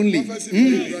but lonely.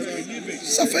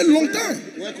 Ça fait longtemps.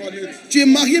 Tu es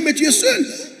marié mais tu es seul.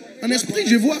 En esprit,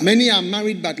 je vois. Many are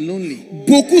married but lonely.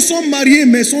 Beaucoup sont mariés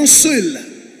mais sont seuls.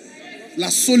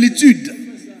 La solitude.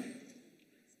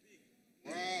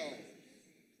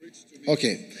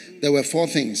 Okay. There were 4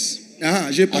 things.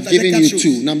 I've given you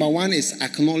 2. Number 1 is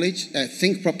acknowledge,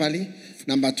 think properly.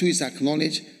 Number 2 is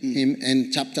acknowledge him.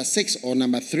 And chapter 6 or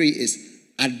number 3 is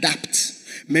adapt.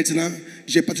 Maintenant,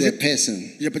 j'ai partagé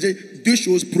 2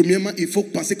 choses. Premièrement, il faut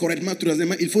penser correctement.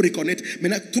 Troisièmement, il faut reconnaître.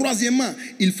 Maintenant, troisièmement,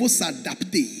 il faut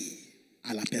s'adapter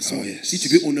à la personne. Oh, yes. Si tu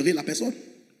veux honorer la personne.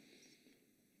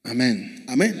 Amen.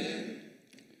 Amen.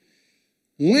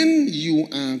 When you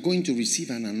are going to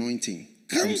receive an anointing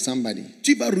from somebody,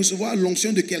 tu vas recevoir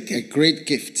l'onction de quelqu'un, a great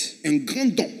gift, un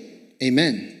grand don.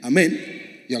 Amen. Amen.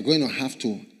 You are going to have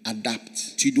to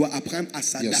adapt. Tu dois apprendre à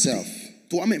s'adapter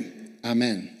toi-même.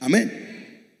 Amen. Amen.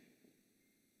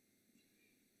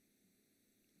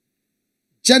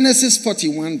 Genesis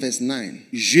 41 verse 9.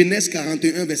 Genèse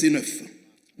 41 verset 9.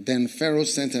 Then Pharaoh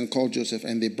sent and called Joseph,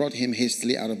 and they brought him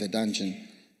hastily out of the dungeon,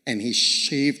 and he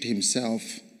shaved himself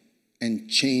and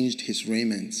changed his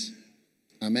raiment.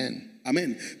 Amen.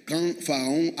 Amen. Quand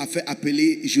Pharaon a fait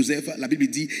appeler Joseph, la Bible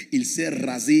dit, il s'est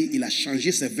rasé, il a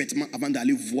changé ses vêtements avant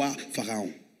d'aller voir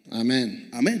Pharaon. Amen.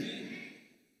 Amen.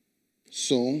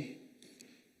 So,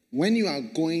 when you are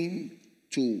going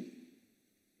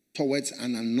towards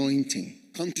an anointing,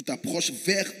 quand tu t'approches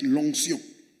vers l'onction,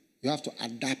 you have to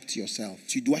adapt yourself.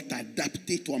 Tu dois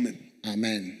t'adapter toi-même.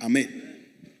 Amen. Amen.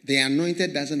 The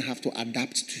anointed doesn't have to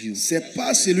adapt to you. C'est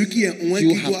pas celui qui est oint you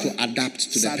qui have doit to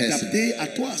adapt to the person. S'adapter à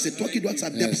toi. C'est toi qui dois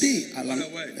s'adapter à la.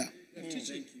 Yeah.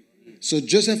 So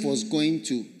Joseph was going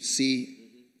to see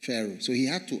Pharaoh, so he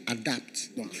had to adapt.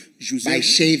 Donc, Joseph, by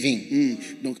shaving.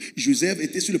 Donc Joseph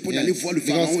était sur le point d'aller voir le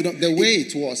pharaon. Because the way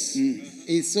it was,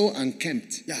 it's so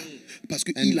unkempt. Yeah. Parce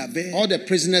que il avait. All the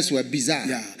prisoners were bizarre.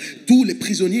 Yeah. Tous les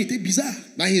prisonniers étaient bizarres.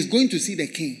 But he's going to see the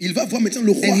king. Il va voir maintenant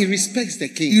le roi. And he respects the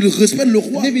king. Il respecte le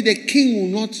roi. Maybe the king will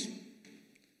not.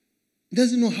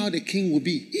 Doesn't know how the king will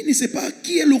be. Il ne sait pas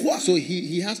qui est le roi. So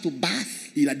he has to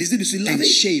bath. Il a décidé de se laver. And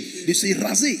shave. De se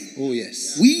raser. Oh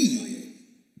yes. Oui.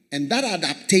 And that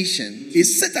adaptation et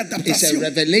cette adaptation is a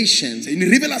revelation c'est une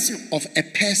révélation of a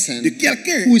person de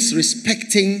quelqu'un who is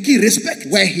respecting qui respecte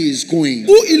where he is going.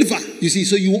 Où il va. You see,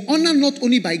 so you honor not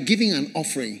only by giving an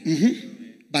offering,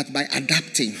 but by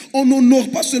adapting. On n'honore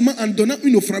pas seulement en donnant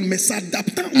une offrande, mais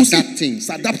s'adaptant aussi.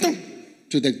 S'adaptant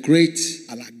to the great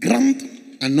à la grande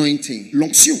anointing.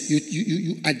 L'onction.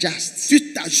 You adjust.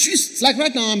 Tu t'ajustes. Like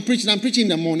right now I'm preaching in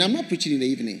the morning. I'm not preaching in the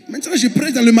evening. Maintenant je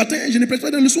prêche dans le matin, je ne prêche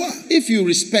pas dans le soir. If you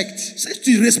respect si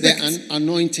tu respectes the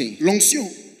anointing, l'onction,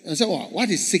 and say, well, what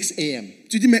is 6 a.m.?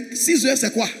 Tu dis mais 6 heures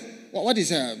c'est quoi? What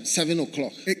is 7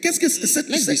 o'clock? Et qu'est-ce que c'est?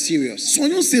 Let's be serious.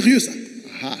 Soyons sérieux ça.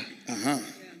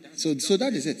 So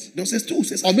that is it. Donc c'est tout,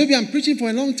 c'est ça. Or maybe I'm preaching for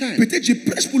a long time. Peut-être je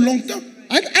prêche pour longtemps.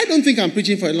 I don't think I'm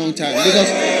preaching for a long time because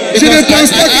I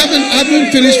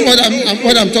haven't finished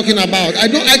what I'm talking about. I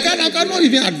cannot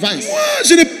even advance.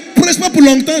 Je ne prêche pas pour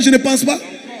longtemps, je ne pense pas.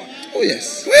 Oh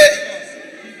yes. Oui.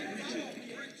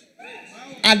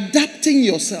 Adapting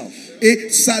yourself. et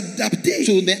s'adapter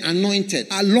to the anointed.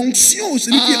 à l'onction,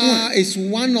 celui qui est oint. It's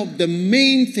one of the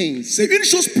main things C'est une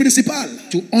chose principale.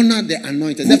 to honor the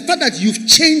anointed. The fact that you've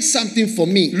changed something for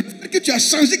me, Le fait que tu as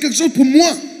changé quelque chose pour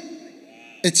moi,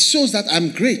 it shows that I'm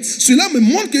great. cela me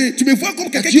montre que tu me vois comme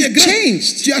quelqu'un That qui est you've grand.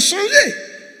 changed. Tu as changé.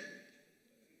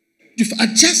 You've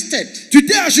adjusted Tu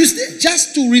t'es ajusté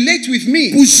just to relate with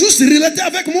me. pour juste relater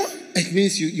avec moi. It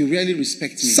means you really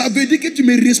respect me. Ça veut dire que tu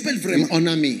me respectes You vraiment.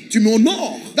 honor me. Tu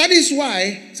m'honores. That is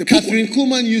why C'est pourquoi. Catherine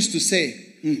Kuhlman used to say,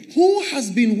 who has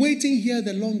been waiting here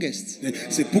the longest?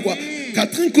 C'est pourquoi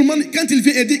Catherine Kuhlman, quand il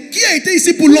vient, elle dit, qui a été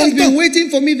ici pour Who has been longtemps? waiting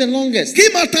for me the longest? Qui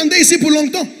m'attendait ici pour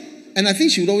longtemps? And I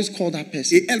think she would always call that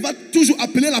person. Et elle va toujours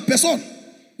appeler la personne.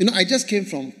 You know, I just came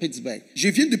from Pittsburgh. Je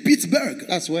viens de Pittsburgh.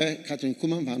 That's where Catherine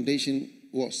Kuhlman Foundation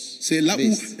was. C'est là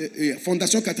based. où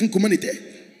Fondation Catherine Kuhlman était.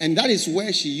 And that is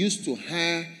where she used to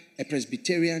hire a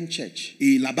Presbyterian church.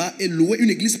 Et là-bas, elle louait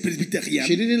une église presbytérienne.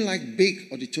 She didn't like big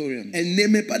auditoriums. Elle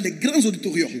n'aimait pas les grands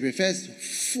auditoriums. She prefers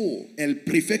full. Elle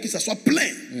préfère que ça soit plein.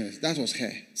 Yes, that was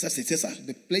her. Ça, c'était ça.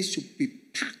 The place should be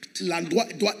packed. L'endroit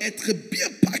doit être bien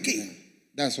paqué.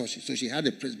 That's what so she had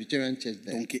a Presbyterian church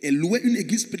there. Donc, elle louait une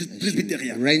église And she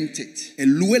presbytérienne. would rent it Elle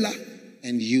louait là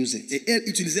and use it. et elle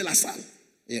utilisait la salle.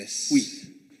 Yes. Oui.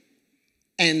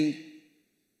 And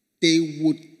they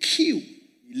would queue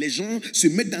Les gens se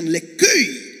mettent dans l'écueil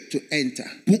to enter.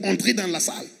 pour entrer dans la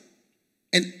salle.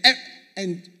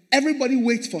 And everybody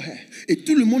waits for her. Et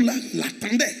tout le monde là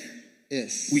l'attendait.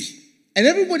 Yes. Oui. And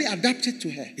everybody adapted to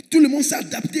her. Et tout le monde s'est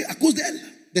adapté à cause d'elle.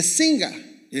 The singer,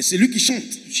 Et c'est lui qui chante.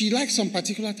 she likes some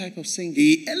particular type of singing.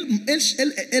 Et elle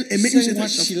aimait une Sing certaine what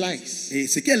she chanson. likes. Et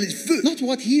ce qu'elle veut. Not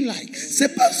what he likes.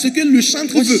 C'est pas ce que le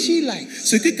chanteur What veut. she likes.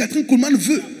 Ce que Catherine Kuhlman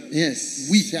veut. Yes.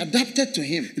 Oui. She adapted to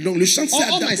him. Donc le chant s'est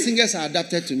All my adapté. singers are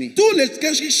adapted to me. Tous les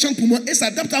gens qui chantent pour moi, ils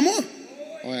s'adaptent à moi.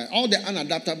 All the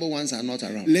unadaptable ones are not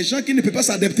around. Les gens qui ne peuvent pas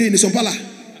s'adapter ne sont pas là.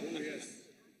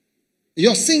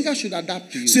 Your singer should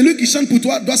adapt to you. Celui qui chante pour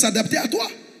toi doit s'adapter à toi.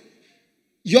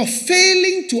 Your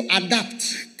failing to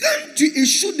adapt Quand tu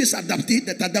échoues de s'adapter,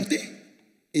 de t'adapter,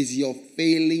 is your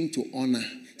failing to honor.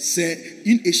 c'est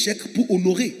un échec pour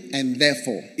honorer. And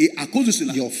therefore, Et à cause de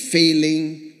cela, you're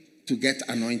failing to get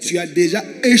anointed. tu as déjà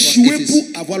Because échoué it is-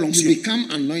 pour avoir you l'onction. become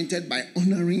anointed by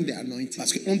honoring the anointing.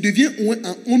 Parce qu'on devient oint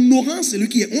en honorant celui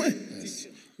qui est oint.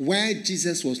 Where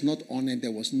Jesus was not honored,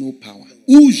 there was no power.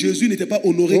 Où Jésus n'était pas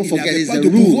honoré, Don't il forget, n'avait it's pas the de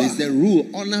rule. pouvoir. It's the rule.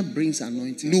 Honor brings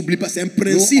anointing. N'oublie pas, c'est un No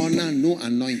principe. honor, no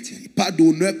anointing. Pas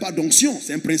d'honneur, pas d'onction.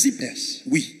 C'est un principe. Yes.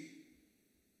 Oui.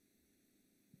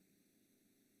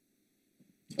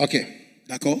 Okay.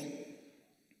 D'accord?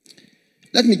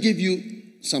 Let me give you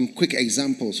some quick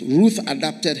examples. Ruth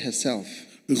adapted herself.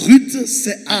 Ruth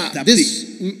s'est adaptée.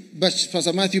 But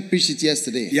Pastor Matthew preached it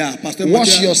yesterday. Yeah, Pastor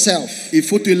Wash Mathieu, yourself, il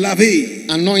faut te laver.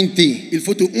 anoint thee, Il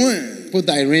faut te oindre. put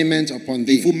thy raiment upon Il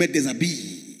thee. faut mettre des habits.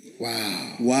 Wow.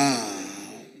 Waouh.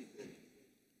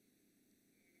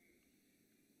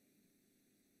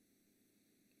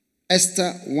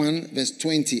 Esther 1 verse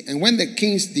 20. And when the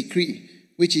king's decree,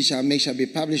 which he shall make, shall be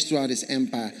published throughout his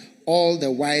empire, all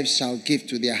the wives shall give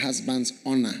to their husbands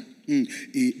honor,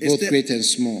 Et both Esther, great and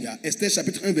small. yeah, Esther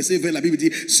chapitre 1 verset 20, la Bible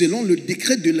dit, selon le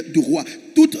décret du roi,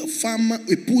 toute femme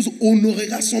épouse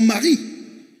honorera son mari.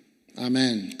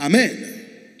 Amen. Amen.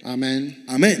 Amen.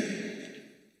 Amen.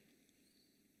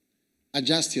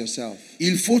 Adjust yourself.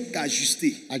 Il faut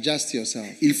t'ajuster. Adjust yourself.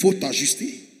 Il faut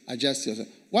t'ajuster. Adjust yourself.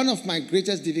 One of my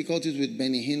greatest difficulties with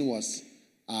Benny Hinn was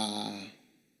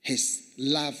his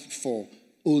love for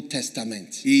Old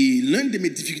Testament. Et l'une de mes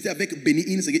difficultés avec Benny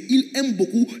Hinn, c'est qu'il aime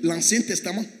beaucoup l'Ancien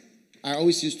Testament. I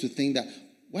always used to think that,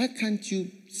 why can't you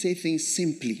say things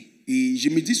simply? Et je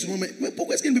me dis souvent, mais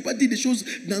pourquoi est-ce qu'il ne peut pas dire des choses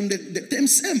dans des thèmes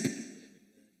simples?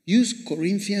 Use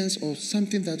Corinthians or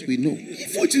something that we know, Il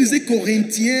faut utiliser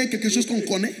Corinthiens, quelque chose qu'on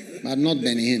connaît. but not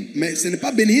Benny Hinn. Mais ce n'est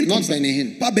pas Benny Hinn Not comme ça. Benny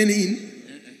Hinn. Pas Benny Hinn.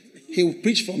 He will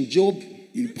preach from Job,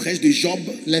 Il prêche de Job,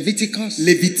 Leviticus,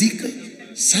 Lévitique,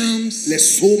 Psalms, les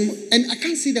psaumes. and I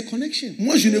can't see the connection.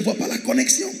 Moi, je ne vois pas la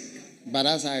connexion. But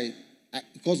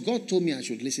because God told me I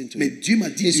should listen to Mais him. Dieu m'a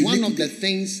dit It's de one of l'écouter. the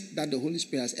things that the Holy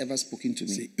Spirit has ever spoken to me.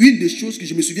 C'est une des choses que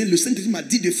je me souviens, le Saint-Esprit m'a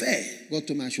dit de faire. God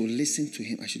told me I should listen to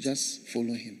him. I should just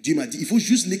follow him. Dieu m'a dit, il faut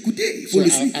juste l'écouter, il faut So le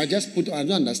suivre. I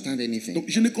don't understand anything. Donc,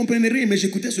 je ne comprenais rien, mais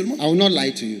j'écoutais seulement. I will not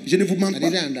lie to you. Je ne vous I mens pas.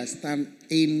 didn't understand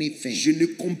anything. Je ne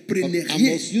comprenais I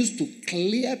rien. was used to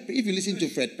clear. If you listen to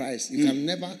Fred Price, you can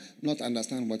never not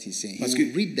understand what he's saying. Parce He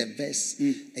will que- read the verse,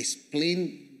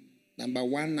 explain number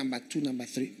 1, number 2, number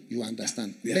 3. You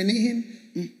understand. Yeah. Benny Hinn,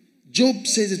 Job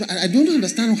says it. I don't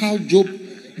understand how Job,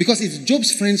 because it's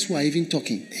Job's friends who are even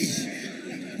talking.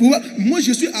 Moi,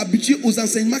 je suis habitué aux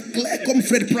enseignements clairs comme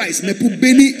Fred Price. Mais pour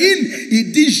Benny Hinn,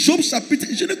 il dit Job chapitre.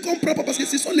 Je ne comprends pas parce que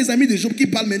ce sont les amis de Job qui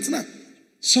parlent maintenant.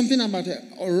 Something about a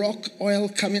rock oil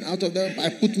coming out of there. I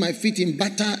put my feet in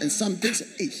butter and something.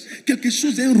 Quelque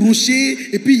chose, un rocher,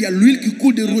 et puis il y a l'huile qui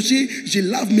coule des rochers. Je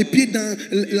lave mes pieds dans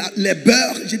les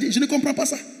beurres. Je ne comprends pas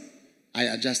ça. I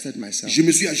adjusted myself. Je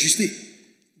me suis ajusté.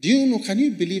 Do you know, can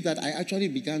you believe that I actually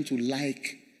began to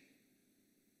like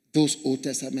those Old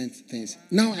Testament things?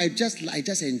 Now I just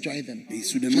enjoy them.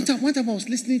 One time I was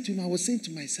listening to him, I was saying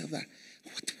to myself that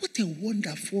what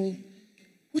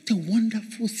a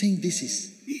wonderful thing this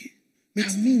is.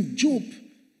 I mean, Job,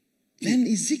 then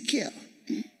Ezekiel,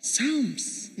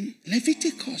 Psalms,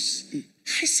 Leviticus.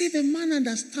 I say the man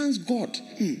understands God.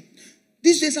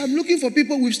 These days I'm looking for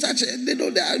people with such, there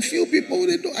are few people,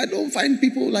 I don't find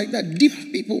people like that,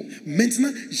 deep people.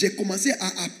 Maintenant, j'ai commencé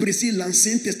à apprécier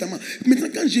l'Ancien Testament. Maintenant,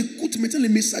 quand j'écoute les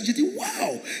messages, je dis,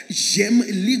 waouh, j'aime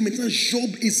lire maintenant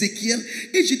Job, Ézéchiel.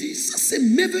 Et je dis, ça c'est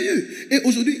merveilleux. Et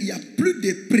aujourd'hui, il n'y a plus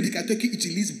de prédicateurs qui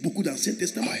utilisent beaucoup d'Ancien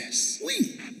Testament. Oh, yes.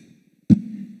 Oui.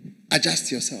 Adjust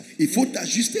yourself. Il faut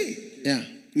t'ajuster. Yeah.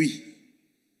 Oui.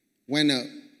 When a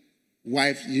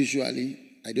wife usually,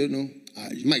 I don't know,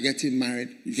 getting married,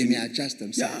 they may adjust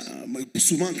themselves.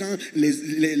 Souvent, quand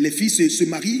les filles se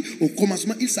marient, au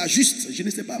commencement, ils s'ajustent. Je ne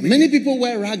sais pas. Many people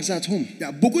wear rags at home. Il y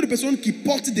a beaucoup de personnes qui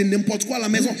portent de n'importe quoi à la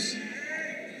maison.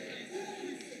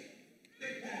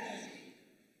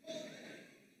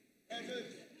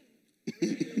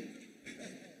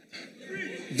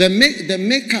 The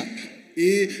makeup.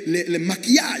 Et le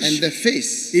maquillage. And the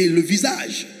face. Et le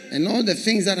visage. And all the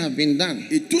things that have been done.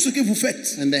 Et tout ce que vous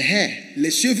faites. And the hair.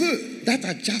 Les cheveux. That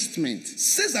adjustment.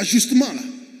 Ces ajustements-là.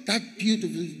 That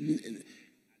beautiful.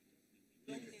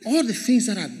 All the things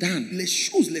that are done. Les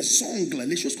choses, les ongles,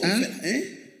 les choses qu'on fait là. Hein?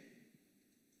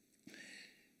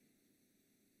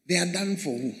 They are done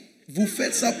for who? Vous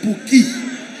faites ça pour qui?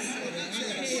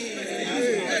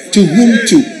 To whom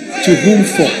to? To whom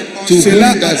for? To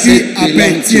cela whom does qui it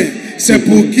belong to? C'est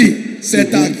pour qui?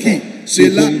 C'est à qui?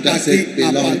 Cela à qui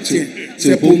appartient?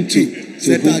 C'est pour qui?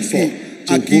 C'est à qui?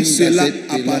 À qui cela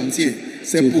appartient?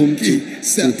 C'est pour qui?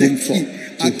 C'est à qui?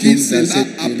 À qui cela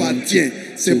appartient?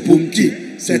 C'est pour qui?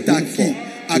 C'est à qui?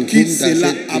 À qui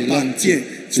cela appartient?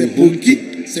 C'est pour qui?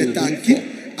 C'est à qui?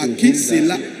 À qui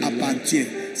cela appartient?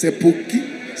 C'est pour qui?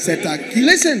 C'est à qui?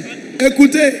 Listen.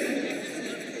 Écoutez.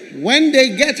 When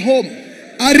they get home,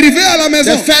 arrivé à la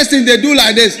maison, the first thing they do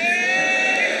like this.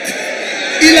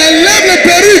 Il enlève le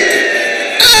perruque.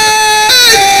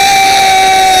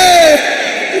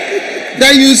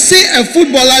 Then you see a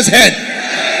footballer's head.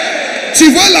 Tu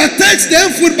vois la tête d'un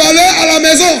footballeur à la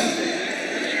maison.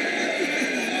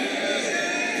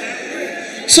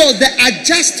 So the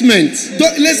adjustment.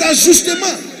 Donc les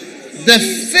ajustements. The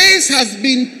face has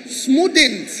been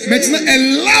smoothened. Maintenant,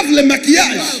 elle lave le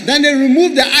maquillage. Then they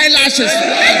remove the eyelashes.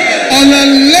 On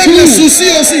enlève les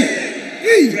sourcils aussi.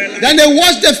 Then they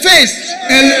wash the face.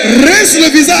 Elle rince le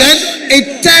visage. Then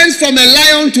it turns from a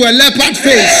lion to a leopard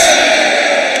face.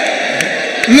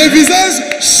 Le visage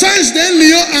change d'un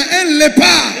lion à un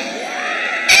léopard.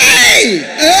 Hey!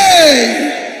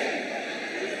 Hey!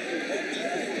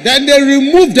 Then they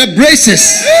remove the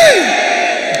braces.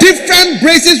 Different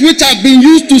braces which have been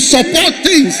used to support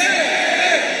things.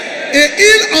 Et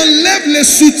il enlève les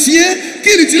soutiens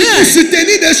qu'il utilise pour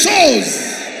soutenir des choses.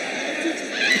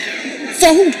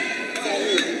 For who?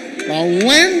 But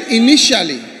when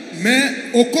initially, mais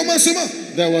au commencement,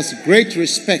 there was great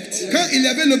respect. Quand il y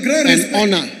avait le grand respect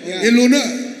honor et l'honneur,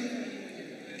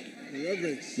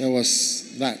 there was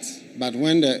that. But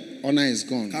when the honor is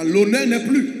gone, quand l'honneur n'est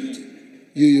plus,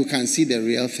 you can see the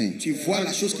real thing. Tu vois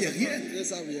la chose qui est réelle.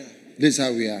 This is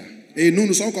how we are. Et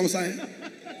nous sommes comme ça. Hein?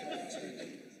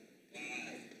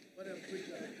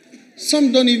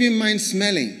 Some don't even mind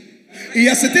smelling. Il y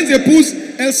a certaines épouses,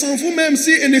 elles s'en foutent même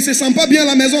si elles ne se sentent pas bien à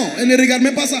la maison. Elles ne regardent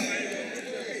même pas ça.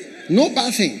 No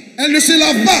bathing. Elles ne se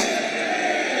lavent pas.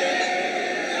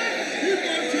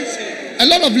 A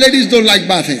lot of ladies don't like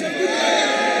bathing.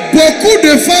 Beaucoup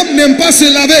de femmes n'aiment pas se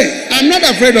laver. I'm not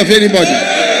afraid of anybody.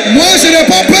 Moi, je n'ai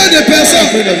pas peur de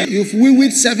personne. You've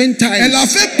wee-weed 7 times. Elle a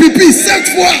fait pipi 7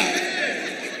 fois.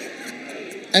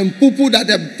 And poo-pooed at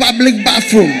the public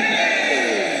bathroom.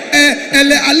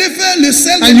 Elle est allée faire le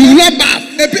sel. And you not bath.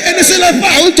 Et puis elle ne se lave pas.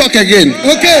 I will talk again.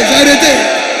 Ok, j'ai arrêté.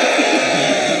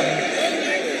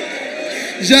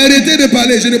 J'ai arrêté de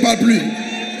parler, je ne parle plus.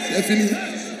 C'est fini.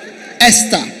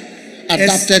 Esther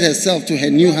adapted herself to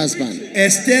her new husband.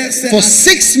 Esther, for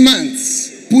 6 months.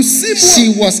 Pour 6 mois, she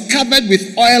was covered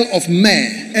with oil of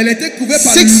myrrh. Elle était couverte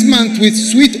par 6 months with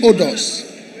sweet odors.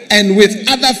 and with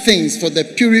other things for the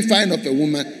purifying of a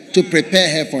woman to prepare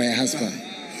her for her husband.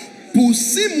 Pour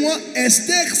 6 mois,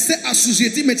 Esther s'est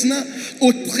assujettie maintenant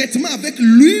au traitement avec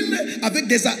l'huile, avec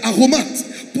des aromates.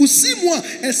 Pour 6 mois,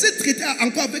 elle s'est traitée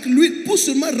encore avec l'huile pour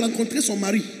seulement rencontrer son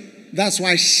mari. That's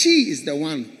why she is the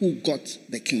one who got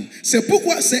the king. C'est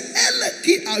pourquoi c'est elle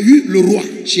qui a eu le roi.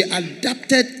 She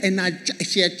adapted and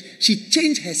she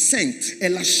changed her scent.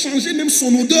 Elle a changé même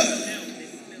son odeur.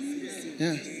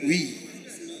 Yeah. Oui.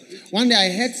 One day I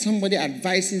heard somebody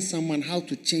advising someone how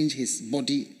to change his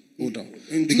body odor.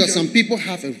 Because some people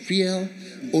have a real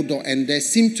odor and there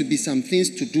seem to be some things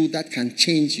to do that can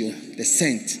change the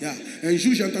scent. Yeah. Un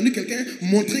jour, j'ai entendu quelqu'un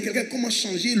montrer comment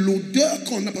changer l'odeur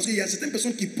qu'on a. Parce qu'il y a certaines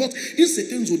personnes qui portent une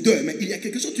certaine odeur, mais il y a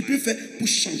quelque chose que tu peux faire pour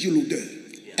changer l'odeur.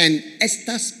 And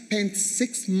Esther spent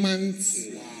 6 months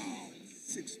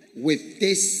with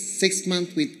this, 6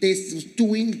 months with this,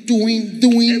 doing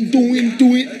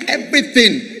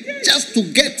everything just to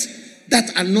get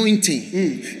that anointing.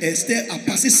 Esther a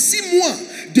passé 6 mois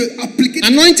de appliquer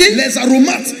les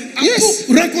aromates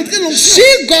pour rencontrer l'onction.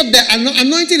 She got the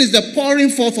anointing is the pouring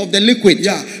forth of the liquid.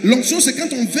 Yeah. L'onction, c'est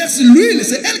quand on verse l'huile.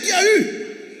 C'est elle qui a eu.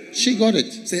 She got it.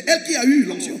 C'est elle qui a eu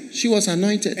l'onction. She was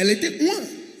anointed. Elle était oint.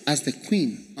 As the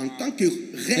queen. En tant que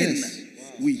reine. Yes.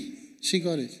 Oui. She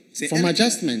got it. From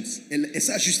adjustments. Elle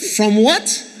s'est ajustée. From what?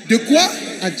 De quoi?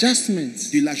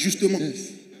 Adjustments. De l'ajustement.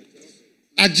 Yes.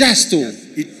 Adjust.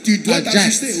 Et tu dois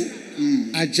t'ajuster.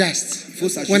 Adjust.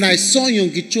 When I saw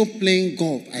Yongicho playing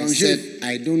golf, I said,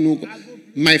 I don't know.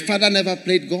 My father never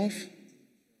played golf.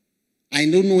 I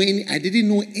didn't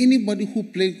know anybody who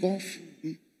played golf.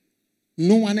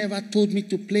 No one ever told me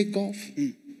to play golf.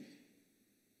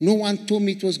 No one told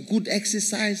me it was good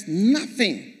exercise.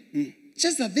 Nothing.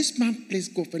 Just that this man plays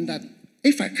golf and that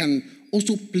if I can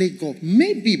also play golf,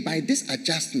 maybe by this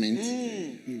adjustment,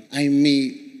 I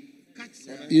may,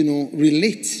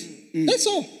 relate. That's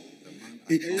all.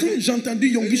 Quand j'ai entendu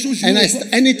Yongicho jouer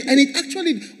and it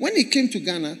actually, when he came to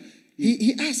Ghana,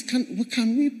 he asked,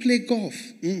 can we play golf?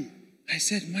 I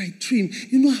said, my dream.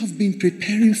 I've been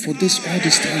preparing for this all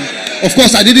this time. Of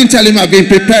course, I didn't tell him I've been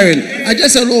preparing. I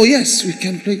just said, oh, yes, we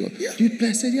can play golf. Yeah. Do you play?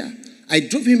 I said, yeah. I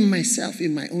drove him myself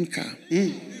in my own car.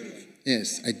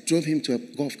 Yes, I drove him to a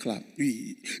golf club.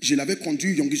 Oui, je l'avais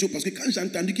conduit Yongicho parce que quand j'ai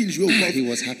entendu qu'il jouait au golf, he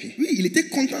was happy. Oui, il était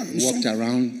content. Walked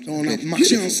around. On a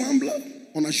marché ensemble.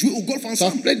 On a joué au golf ensemble. So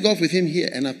I've played golf with him here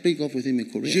and I've played golf with him in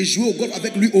Korea. J'ai joué au golf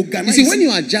avec lui au Ghana. You see, when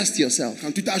you adjust yourself.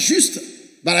 Quand tu t'ajustes.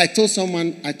 But I told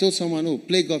someone, oh,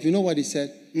 play golf. You know what he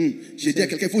said? J'ai dit à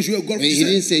quelqu'un, il faut jouer au golf. He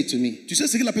didn't say it to me. Tu sais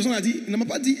ce que la personne a dit? Il ne m'a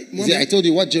pas dit. I told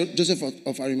you what Joseph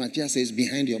of Arimathea says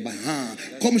behind your back.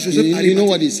 Comme Joseph Arimathea. You know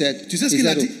what he said? Tu sais ce qu'il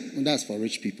a dit? Oh, that's for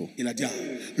rich people. Il a dit,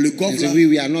 le golf là.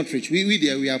 We are not rich.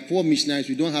 We are poor missionaries.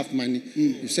 We don't have money.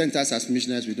 You sent us as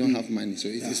missionaries. We don't have money. So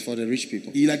it is for the rich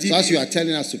people. Il a dit, so as you are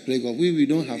telling us to play golf, we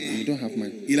don't have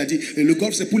money. Il a dit, le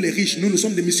golf c'est pour les riches. Nous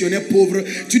sommes des missionnaires pauvres.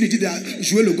 Tu nous dis de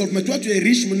jouer le golf, mais toi tu es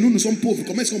riche, mais nous sommes pauvres.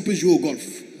 Comment est-ce qu'on peut jouer au golf?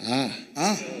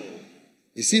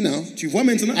 You see now? Tu vois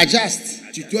maintenant? Adjust.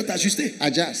 Tu dois t'ajuster.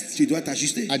 Adjust. Tu dois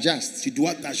t'ajuster. Adjust. Tu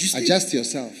dois t'ajuster. Adjust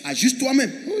yourself. Ajuste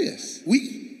toi-même. Oh yes.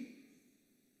 Oui.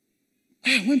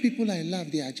 When people are in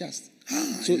love, they adjust.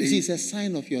 So it's a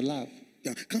sign of your love.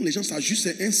 Quand les gens s'ajustent,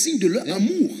 c'est un signe de leur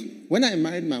amour. When I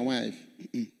married my wife,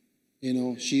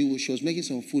 she was making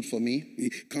some food for me.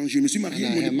 Et quand je me suis marié,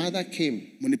 her mother came.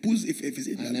 Mon épouse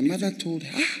faisait. And her mother told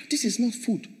her, this is not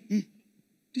food.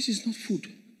 This is not food.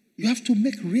 You have to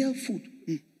make real food.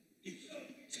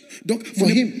 Donc,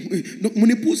 mon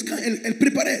épouse, quand elle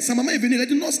préparait, sa maman est venue, elle a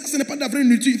dit, non, ça, ce n'est pas de la vraie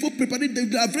nourriture, il faut préparer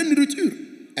de la vraie nourriture.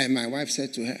 And my wife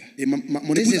said to her, et mon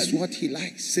this épouse is what he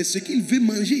likes. C'est ce qu'il veut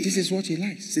manger. This is what he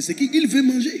likes. C'est ce qu'il veut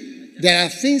manger. There are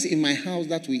things in my house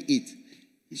that we eat.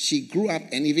 She grew up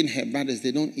and even her brothers,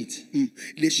 they don't eat.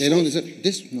 They don't say,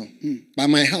 this, no. By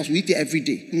my house, we eat it every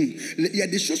day. Il y a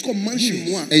des choses qu'on mange chez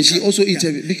moi. And she also eats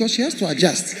every because she has to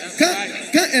adjust.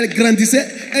 Quand elle grandissait,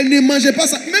 elle ne mangeait pas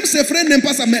ça. Même ses frères n'aiment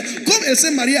pas ça. Mais comme elle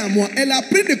s'est mariée à moi, elle a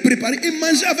appris de préparer et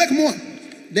manger avec moi.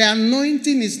 The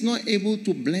anointing is not able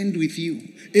to blend with you.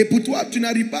 Et pour toi, tu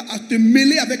n'arrives pas à te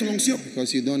mêler avec l'onction.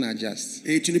 Because you don't adjust.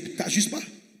 Et tu ne t'ajustes pas.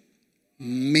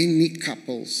 Many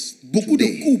couples. Beaucoup de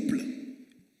couples.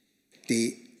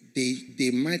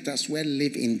 They might as well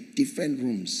live in different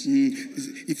rooms.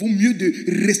 Il faut mieux de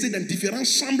rester dans différentes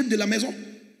chambres de la maison.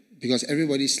 Because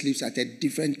everybody sleeps at a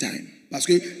different time. Parce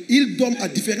que ils dorment à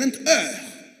différentes heures.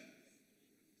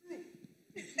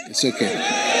 It's okay.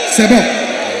 C'est bon.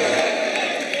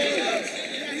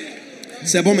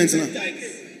 C'est bon maintenant.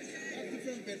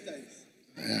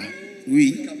 Yeah.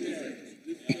 Oui.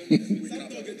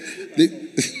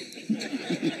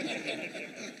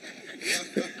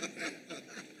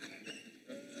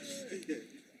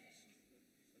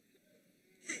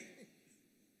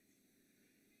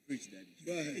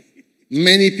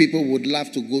 many people would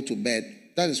love to go to bed.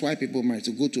 That is why people marry,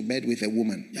 to go to bed with a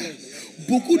woman.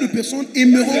 Beaucoup de personnes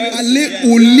aimeront aller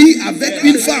au lit avec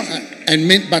une femme.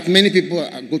 But many people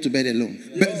go to bed alone.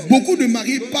 Beaucoup de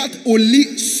mariés partent au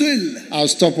lit seuls. I'll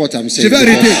stop what I'm saying. Je vais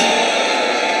arrêter.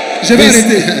 Je vais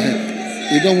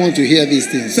arrêter. You don't want to hear these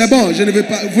things. C'est bon, je ne veux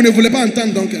pas. Vous ne voulez pas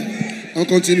entendre, donc on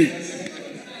continue.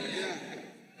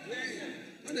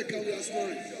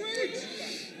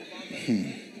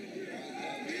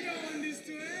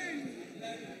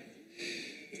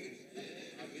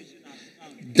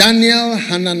 Daniel,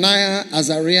 Hananiah,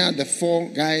 Azariah, the 4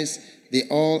 guys, they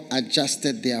all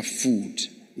adjusted their food.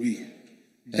 Oui.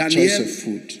 Their choice of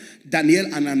food. Daniel,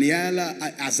 Hananiah,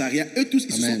 Azariah, eux tous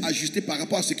ils se sont ajustés par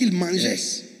rapport à ce qu'ils mangeaient.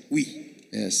 Yes. Oui.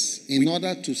 Yes. In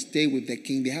order to stay with the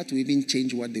king, they had to even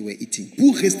change what they were eating.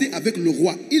 Pour rester avec le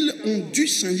roi, ils ont dû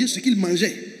changer ce qu'ils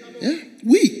mangeaient. Yeah.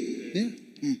 Oui. Yeah.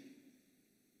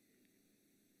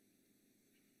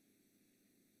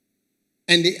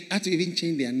 And they had to even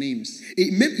change their names.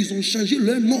 Et même ils ont changé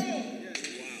leur nom.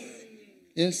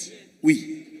 Yes.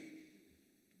 Oui.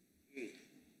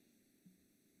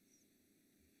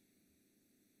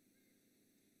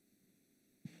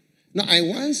 Now, I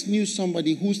once knew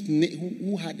somebody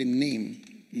who had a name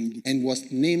and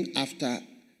was named after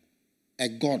a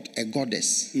god, a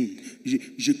goddess.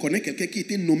 Je connais quelqu'un qui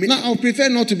était nommé. Now, I would prefer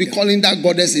not to be calling that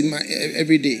goddess in my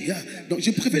every day. Yeah. Donc,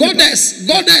 je préfère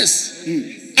Goddess.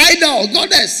 Idol,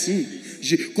 goddess.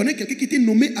 Je connais quelqu'un qui était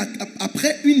nommé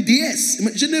après une déesse.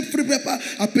 Je ne préfère pas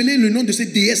appeler le nom de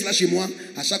cette déesse-là chez moi.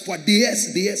 À chaque fois,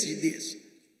 déesse.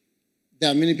 There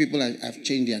are many people that have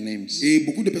changed their names. Et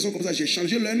beaucoup de personnes comme ça, j'ai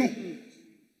changé leur nom.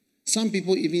 Some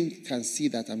people even can see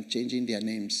that I'm changing their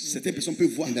names. Certaines personnes peuvent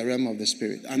voir in the realm of the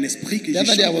spirit. En esprit que the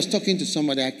other day I was changé. talking to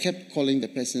somebody. I kept calling the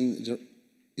person.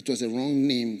 It was a wrong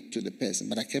name to the person,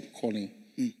 but I kept calling.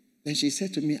 Then she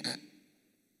said to me,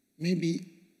 maybe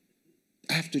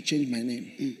I have to change my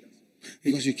name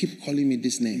because you keep calling me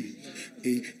this name.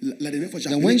 Et la dernière fois,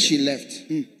 Then when she left,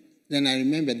 then I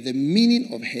remembered the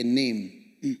meaning of her name.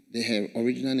 Her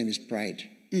original name is Pride.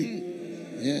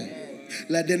 Yeah.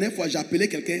 La dernière fois, j'ai appelé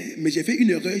quelqu'un, mais j'ai fait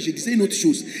une erreur, je disais une autre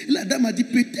chose. La dame m'a dit,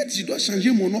 peut-être je dois changer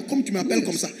mon nom comme tu m'appelles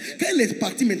comme ça. Quand elle est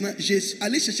partie maintenant, j'ai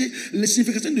allé chercher la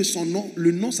signification de son nom.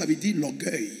 Le nom, ça veut dire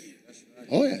l'orgueil.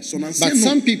 Oh, yeah. Son ancien But nom.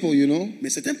 some people, you know,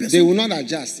 Mais certaines personnes, they will not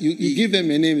adjust. You give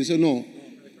them a name, you say, no,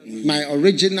 my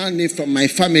original name from my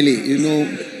family, you know,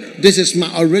 this is my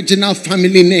original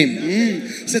family name.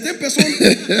 Certaines personnes,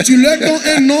 tu leur donnes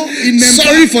un nom, ils n'aiment pas.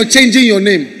 Sorry for changing your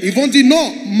name. Ils vont dire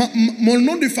non, mon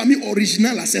nom de famille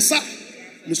original, là, c'est ça.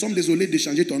 Nous sommes désolés de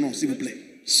changer ton nom, s'il vous plaît.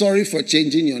 Sorry for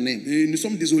changing your name. Et nous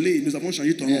sommes désolés, nous avons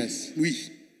changé ton nom. Oui.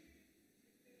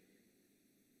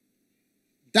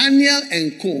 Daniel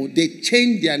and Co, they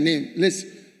changed their name. Listen,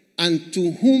 and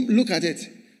to whom, look at it,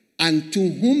 and to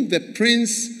whom the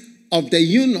prince of the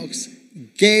eunuchs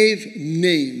gave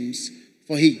names.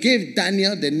 For he gave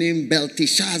Daniel the name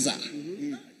Belteshazzar,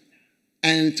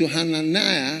 and to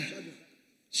Hananiah,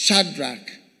 Shadrach,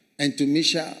 and to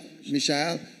Mishael,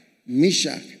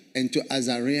 Meshach, and to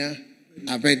Azariah,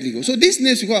 Abednego. So these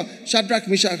names we call Shadrach,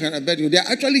 Meshach, and Abednego, they are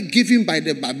actually given by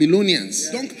the Babylonians.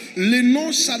 Donc, les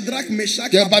noms Shadrach,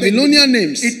 Meshach, They are Babylonian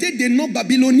names. étaient des noms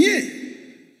babyloniens.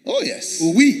 Oh yes.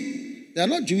 Oui. They are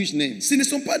not Jewish names. Ce ne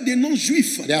sont pas des noms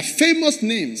juifs. They are famous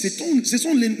names. Ce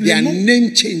sont les Their noms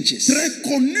name changes. très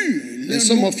connus. And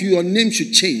some of you, your name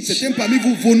should change. Certains parmi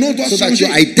vous, vos noms doivent So that changer.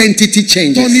 your identity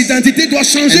changes. Ton identité doit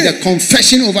changer. And the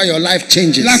confession over your life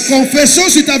changes. La confession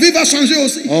sur ta vie va changer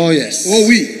aussi. Oh yes. Oh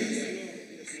oui.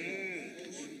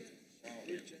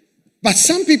 But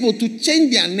some people, to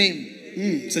change their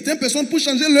name, Certaines personnes, pour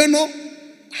changer leur nom,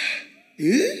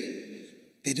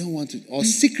 they don't want to, or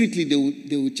secretly they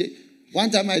will change. One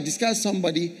time I discussed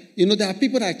somebody, you know, there are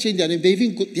people that change their name. They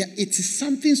even go, it is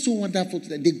something so wonderful to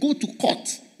them. They go to court.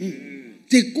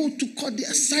 They go to court, they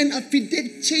sign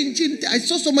affidavit changing. I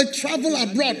saw someone travel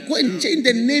abroad, go and change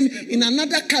the name in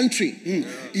another country.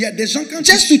 il y a des gens quand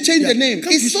Just to change the name. quand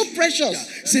It's so precious.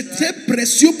 C'est très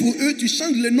précieux pour eux. Tu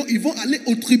changes le nom, ils vont aller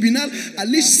au tribunal,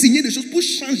 aller signer des choses pour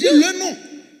changer le nom.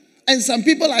 And some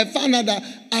people, I found out that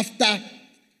after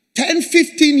 10,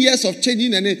 15 years of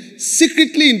changing their name,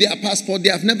 secretly in their passport, they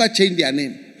have never changed their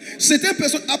name. Certaines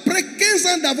personnes, après 15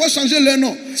 ans d'avoir changé leur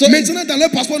nom, So- maintenant dans leur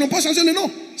passeport, n'ont pas changé le nom.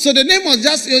 So the name was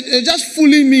just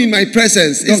fooling me in my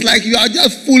presence. It's like you are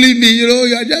just fooling me, you know,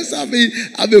 you are just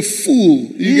I'm a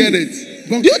fool. You get it?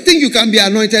 Do you think you can be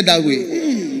anointed that way?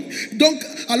 Donc,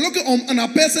 alors qu'on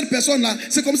appelle cette personne-là,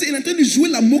 c'est comme s'il est en train de jouer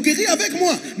la moquerie avec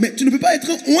moi. Mais tu ne peux pas être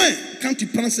oint quand tu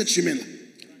prends cette chemin-là.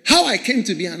 How I came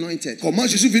to be anointed? Comment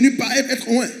je suis venu par être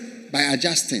oint? By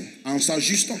adjusting. En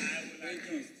s'ajustant.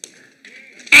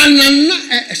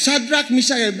 Shadrach,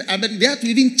 Meshach, they have to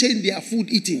even change their food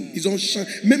eating. Ils ont changé,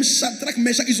 même Shadrach,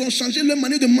 Meshach, ils ont changé leur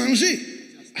manière de manger.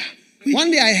 Oui.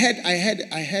 One day I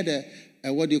had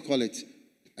a what do you call it?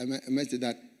 I messed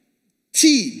that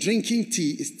drinking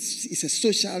tea is a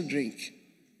social drink.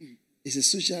 It's a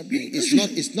social drink.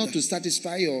 It's not to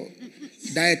satisfy your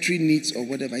dietary needs or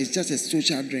whatever. It's just a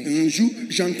social drink. Un jour,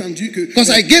 j'ai entendu que because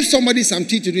I gave somebody some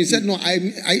tea to drink. He said, no,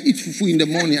 I eat fufu in the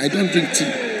morning. I don't drink tea.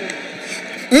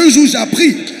 Un jour, j'ai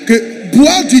appris que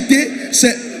boire du thé,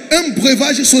 c'est un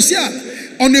breuvage social.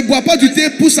 On ne boit pas du thé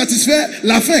pour satisfaire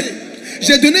la faim.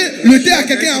 J'ai donné le thé à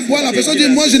quelqu'un à boire. La personne dit,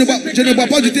 moi, je ne bois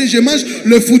pas du thé. Je mange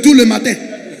le foutou le matin.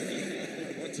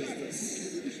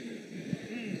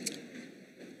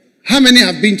 How many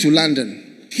have been to London?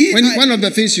 One of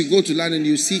the things you go to London,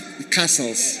 you see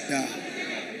castles.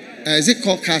 Yeah. Is it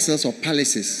called castles or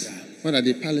palaces? Yeah. What are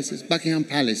the palaces? Buckingham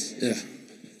Palace. Yeah.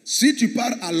 Si tu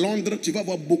pars à Londres, tu vas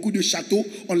voir beaucoup de châteaux.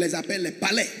 On les appelle les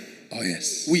palais. Oh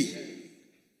yes. Oui.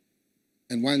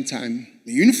 And one time,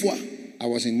 une fois, I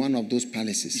was in one of those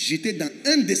palaces. J'étais dans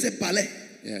un de ces palais.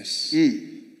 Yes.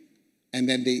 And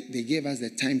then they gave us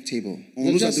the timetable.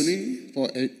 On nous a donné for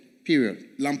a period.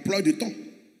 L'emploi du temps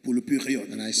pour le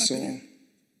période. And I saw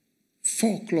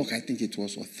 4 o'clock, I think it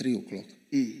was, or 3 o'clock.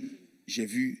 J'ai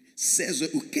vu 16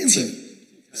 ou 15 heures.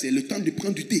 C'est le temps de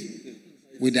prendre du thé.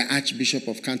 With the Archbishop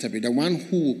of Canterbury, the one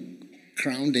who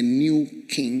crowned the new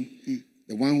king,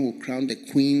 the one who crowned the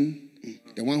queen,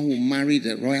 the one who married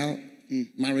the royal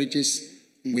marriages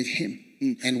with him.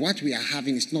 And what we are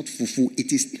having is not fufu,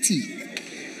 it is tea.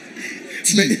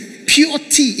 Pure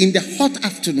tea in the hot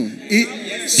afternoon.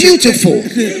 Beautiful.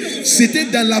 C'était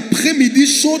dans l'après-midi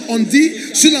chaude, on dit,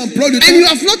 sur l'emploi de temps. And you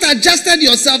have not adjusted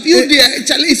yourself. You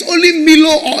it's only Milo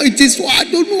or it is, I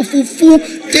don't know, fufu,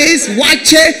 taste,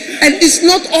 wache, and it's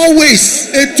not always.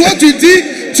 Et toi tu dis,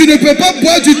 tu ne peux pas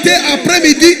boire du thé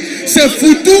après-midi, c'est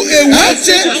foutu et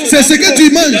wache, c'est ce que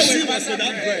tu manges.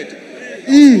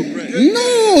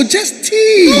 No, just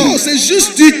tea. No, c'est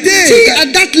juste du thé. Tea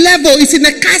at that level is in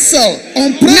a castle.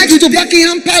 On prend next to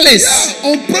Buckingham Palace. Yeah,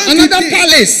 on prend another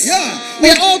palace. Yeah. We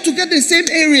are all together in the same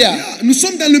area. Yeah. Nous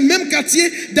sommes dans le même quartier,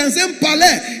 dans un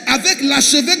palais, avec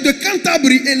l'archevêque de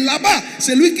Canterbury. Et là-bas,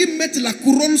 c'est lui qui met la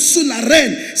couronne sous la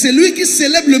reine. C'est lui qui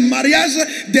célèbre le mariage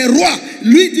des rois.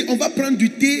 Lui dit, on va prendre du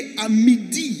thé à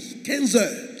midi, 15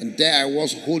 heures. And there I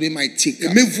was holding my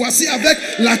teacup. Mais voici avec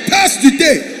la tasse du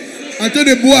thé, en train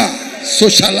de boire.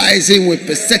 Socializing with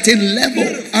a certain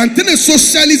level. En train de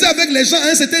socialiser avec les gens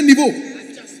à un certain niveau.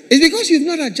 It's because you've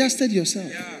not adjusted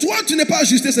yourself. Toi, tu n'es pas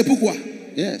ajusté, c'est pourquoi.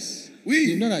 Yes. Oui.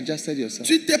 You've not adjusted yourself.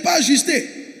 Tu t'es pas ajusté.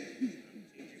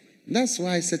 That's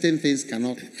why certain things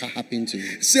cannot happen to you.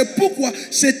 C'est pourquoi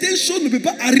certaines choses ne peuvent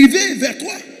pas arriver vers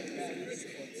toi.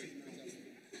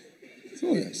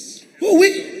 Oh yes. Oh oui.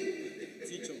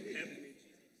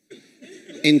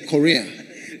 In Korea.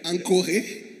 En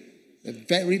Corée. The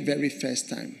very, very first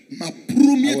time. Ma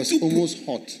première, I was almost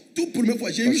hot. Toute première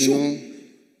fois, j'ai eu chaud.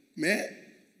 Mais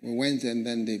we went and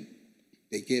then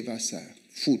they gave us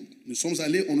food. Nous sommes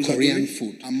allés, on nous a Korean donné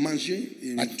food. à manger.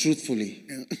 But truthfully,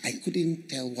 I couldn't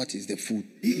tell what is the food.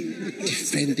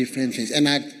 different things. And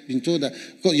I've been told that,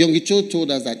 because Yonggi-cho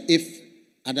told us that if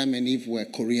Adam and Eve were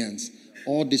Koreans,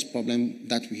 all this problem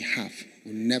that we have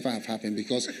would never have happened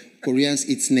because Koreans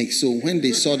eat snakes. So when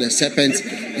they saw the serpent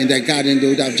in the garden, they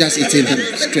would have just eaten him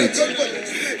straight.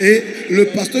 Et le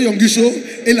pasteur Yonggi-cho,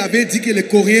 il avait dit que les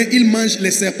Coréens, ils mangent les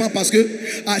serpents parce que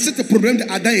à ce problème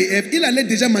d'Adam et Ève, il allait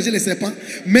déjà manger les serpents.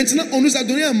 Maintenant, on nous a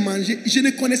donné à manger. Je ne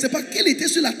connaissais pas quel était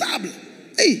sur la table.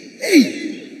 Hey,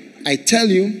 I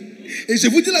tell you. Et je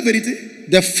vous dis la vérité.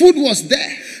 The food was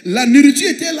there. La nourriture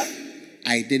était là.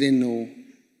 I didn't know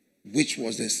which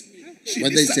was this.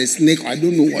 Whether it's a snake, I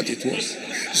don't know what it was.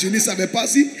 Je ne savais pas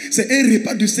si c'est un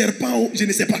repas de serpent ou je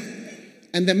ne sais pas.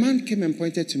 And the man came and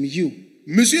pointed to me.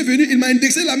 Monsieur est venu, il m'a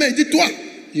indexé la main, il dit toi.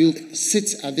 You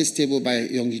sit at this table by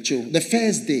Yonggi-cho. The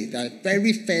first day, the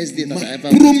very first day that I ever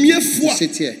première fois,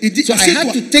 sit here. Il dit, so I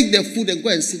had to take the food and go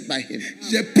and sit by him.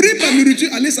 J'ai pris ma nourriture,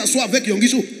 aller s'asseoir avec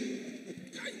Yonggi-cho.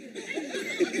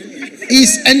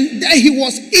 And there he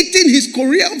was eating his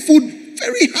Korean food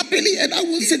very happily, and I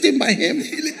was sitting by him.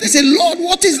 I said, Lord,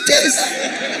 what is this?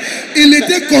 Il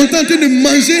était content de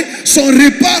manger son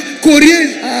repas coréen.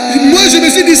 Moi, je me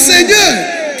suis dit,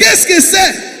 Seigneur, qu'est-ce que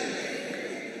c'est?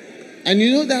 And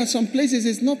you know, there are some places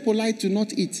it's not polite to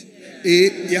not eat.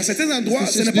 Et il y a certains endroits,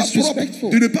 ce n'est pas propre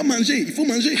de ne pas manger. Il faut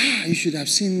manger. You should have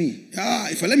seen me.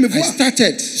 Il fallait me voir. I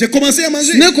started. J'ai commencé à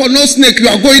manger. Snake or no snake, you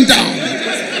are going down.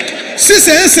 Si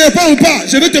c'est un serpent ou pas,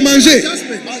 je vais te manger.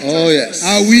 Oh yes.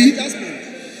 Ah oui.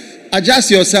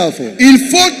 Adjust yourself. Il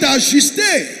faut t'ajuster.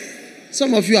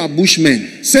 Some of you are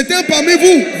bushmen. Certains parmi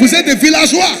vous, vous êtes des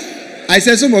villageois. I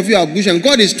said some of you are bushmen.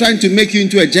 God is trying to make you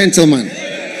into a gentleman.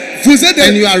 Vous êtes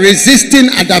And you are resisting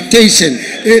adaptation.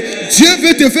 Et Dieu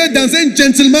veut te faire dans un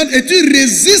gentleman et tu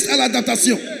résistes à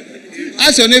l'adaptation.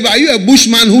 Ask your neighbor, are you a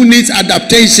bushman who needs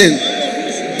adaptation?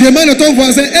 Demande à ton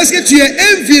voisin, est-ce que tu es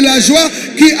un villageois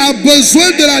qui a besoin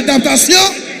de l'adaptation?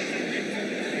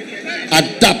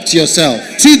 Adapt yourself.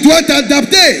 Tu dois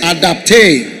t'adapter.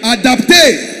 Adapter.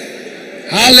 Adapter.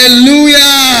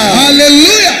 Hallelujah.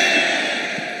 Alléluia.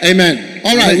 Amen.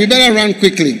 All right, we better run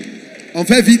quickly. On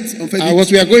fait vite, on fait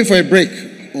vite. We are going for a break.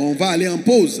 On va aller en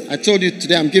pause. I told you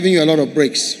today I'm giving you a lot of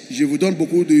breaks. Je vous donne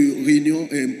beaucoup de réunions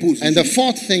et une pause. And the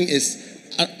fourth thing is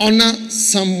honor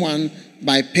someone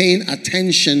by paying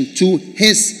attention to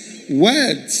his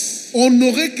words.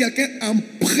 Honorer quelqu'un en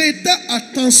prêtant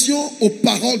attention aux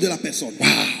paroles de la personne. Wow.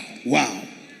 Wow.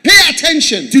 Pay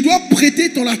attention. Tu dois prêter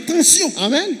ton attention.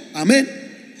 Amen. Amen.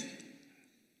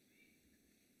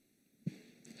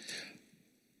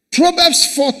 Proverbs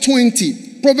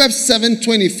 4:20, Proverbs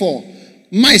 7:24.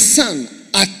 My son,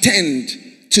 attend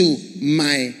to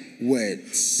my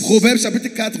words. Proverbs chapitre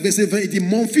 4, verset 20, il dit,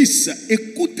 mon fils,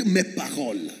 écoute mes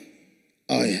paroles.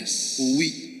 Oh yes.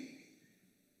 Oui.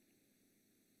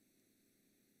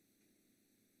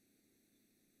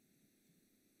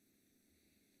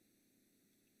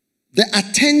 The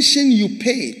attention you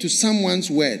pay to someone's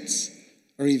words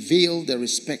reveal the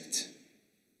respect.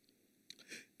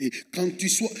 Et quand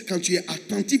tu es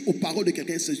attentif aux paroles de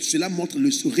quelqu'un, cela montre le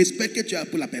respect que tu as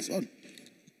pour la personne.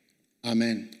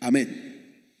 Amen. Amen.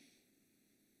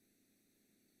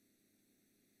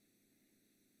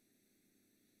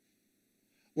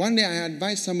 One day I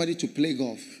advised somebody to play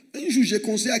golf. Un jour, j'ai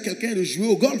conseillé à quelqu'un de jouer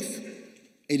au golf.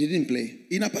 He didn't play.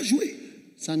 Il n'a pas joué.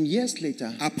 Some years later,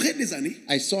 Après des années,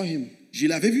 I saw him. je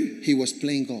l'avais vu. He was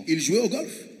playing golf. Il jouait au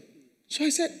golf. So I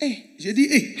said, hey, J'ai dit,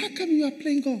 hey, how come you are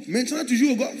playing golf? maintenant tu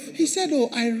joues au golf. He said, oh,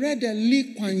 I read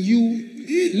Lee Kuan Yew.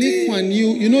 Lee Kuan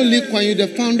Yew, you know Lee Kuan Yew, the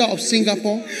founder of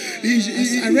Singapore?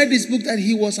 I read this book that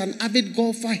he was an avid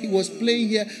golfer. He was playing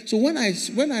here. So when I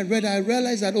read, I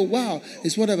realized that, oh, wow,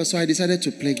 it's whatever. So I decided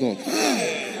to play golf.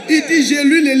 Il dit, j'ai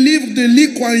lu les livres de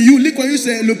Lee Kuan Yew. Lee Kuan Yew,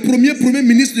 c'est le premier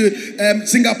ministre de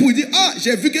Singapour. Il dit,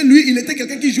 j'ai vu que lui, il était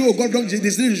quelqu'un qui jouait au golf, donc j'ai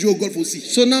décidé de jouer au golf aussi.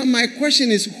 So now my question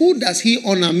is, who does he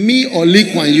honor, me or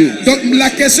Lee Kuan Yew? Donc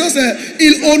la question c'est,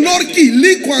 il honore qui?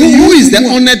 Lee Kuan Yew. Who is the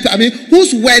honored? I mean,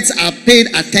 whose words are paid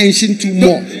attention to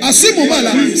more? À ce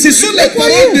moment-là, ce sont les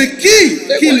paroles de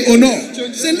qui qu'il honore?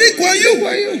 C'est Lee Kuan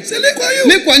Yew. C'est Lee Kuan Yew.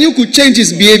 Lee Kuan Yew could change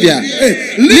his behavior.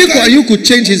 Lee Kuan Yew could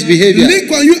change his behavior. Lee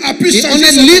Kuan Yew a pu He changer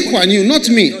honored son Lee Kuan Yew, not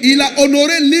me. Il a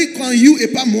honoré Lee Kuan Yew et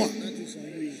pas moi.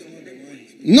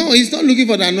 No, he's not looking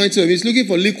for the anointing. He's looking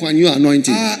for Lee Kuan Yew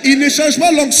anointing. Il ne cherche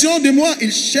pas l'onction de moi,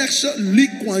 il cherche Lee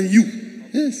Kuan Yew.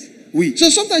 Yes. Oui. So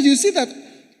sometimes you see that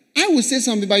I will say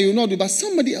something, but you will not do, but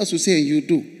somebody else will say and you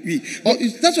do. Oui.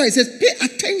 That's why it says, pay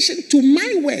attention to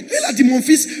my words. Il a dit, mon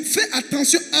fils, fais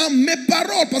attention à mes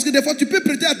paroles, parce que des fois tu peux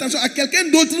prêter attention à quelqu'un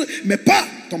d'autre, mais pas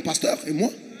ton pasteur et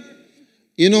moi.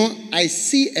 You know, I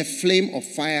see a flame of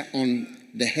fire on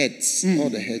the heads, all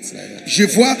the heads like that. Je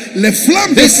vois les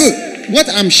flammes de feu. What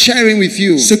I'm sharing with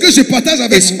you Ce que je partage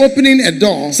avec is vous, opening a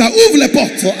door ça ouvre les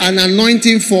portes for an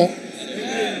anointing for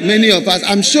many of us.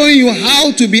 I'm showing you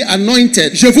how to be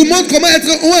anointed. Je vous montre comment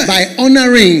être oint. By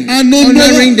honoring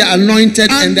the anointed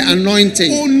and the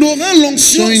anointing. Honorant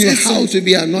l'onction, Showing you how to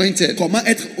be anointed. Comment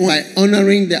être oint. By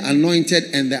honoring the anointed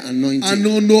and the anointing. En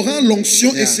honorant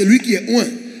l'onction et celui qui est oint.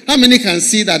 How many can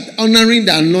see that honoring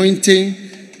the anointing,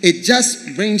 it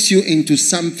just brings you into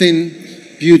something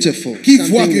beautiful, Qui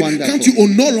voit something que wonderful. quand tu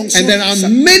honores l'onction, And there are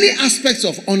many aspects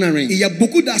of honoring. il y a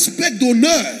beaucoup d'aspects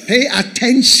d'honneur. Pay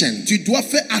attention. Tu dois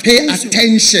faire Pay attention.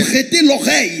 attention. Prêter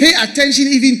l'oreille. Pay attention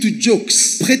even to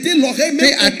jokes. Prêter l'oreille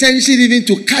Pay même attention even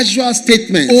to casual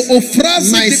statements. aux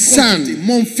phrases My déconcertantes. son,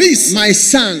 Mon fils, my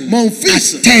son, mon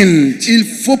fils, attend il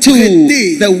faut to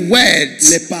prêter the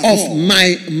words les paroles. of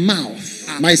my mouth.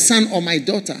 My son or my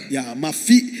daughter. Ma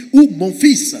fille ou mon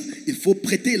fils, il faut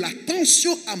prêter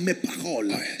l'attention à mes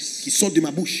paroles qui sortent de ma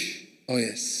bouche. Oh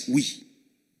yes. Oui.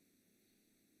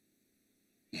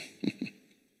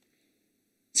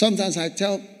 Sometimes I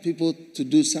tell people to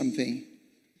do something,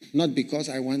 not because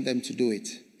I want them to do it,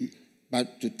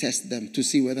 but to test them, to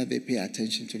see whether they pay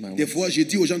attention to my words. Des fois, je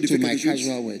dis aux gens de To faire my quelque chose.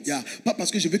 casual words. Pas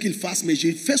parce que je veux qu'ils fassent, mais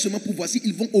je fais seulement pour voir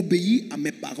s'ils vont obéir à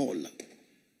mes paroles.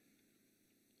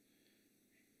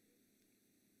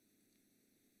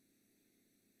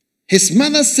 His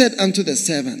mother said unto the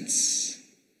servants,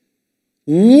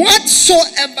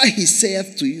 whatsoever he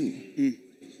saith to you,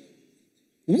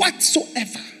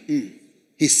 whatsoever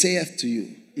he saith to you,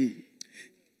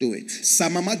 do it. Sa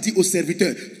maman dit au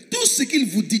serviteur, tout ce qu'il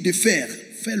vous dit de faire,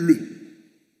 faites-le.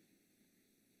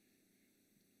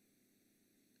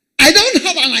 I don't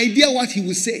have an idea what he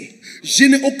will say. Je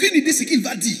n'ai aucune idée de ce qu'il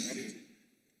va dire.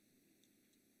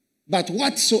 But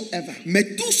whatsoever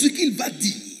Mais tout ce qu'il va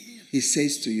dire, he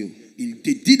says to you, il te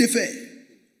dit de faire.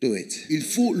 do it. Il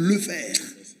faut le faire.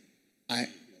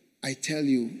 I tell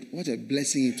you, what a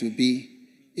blessing it will be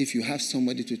if you have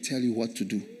somebody to tell you what to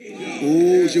do.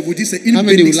 Oh, je vous dis, c'est une How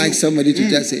many would bénédiction. like somebody to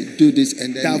just say, do this,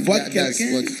 and then D'avoir that's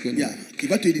quelqu'un what's going on. qui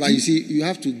va te dire. But you see, you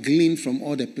have to glean from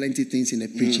all the plenty things in the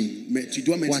preaching. Mais tu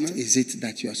dois maintenant, What is it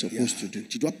that you are supposed to do?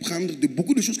 tu dois prendre de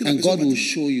beaucoup de choses que la And personne God va will dire.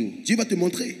 show you Dieu va te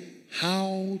montrer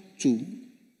how to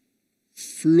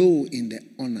flow in the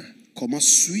honor comment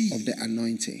suivre of the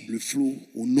anointing le flot,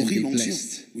 honorer And be l'onction.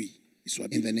 blessed. Oui, il soit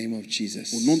in bien. the name of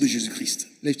Jesus. Au nom de Jésus-Christ.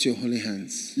 Lift your holy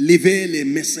hands. Levez les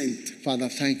mains saintes Father,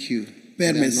 thank you Père,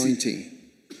 for the merci. anointing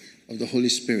of the Holy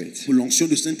Spirit. pour l'onction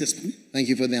du Saint-Esprit. Thank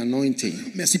you for the anointing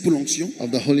Merci pour l'onction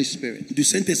of the Holy Spirit. du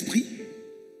Saint-Esprit.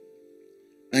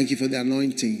 Thank you for the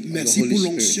anointing of the Merci Holy pour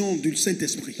Spirit. l'onction du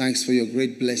Saint-Esprit. Thanks for your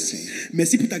great blessing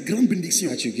Merci pour ta grande bénédiction.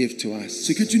 that you give to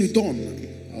Ce us. que tu nous donnes.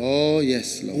 Oh,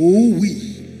 yes, Lord. Oh oui.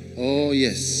 Oh,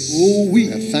 yes. Oh oui.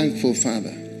 We are thankful,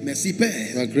 Father. Merci We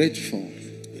Père. are grateful.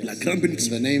 La grande In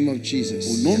bénédiction. the name of Au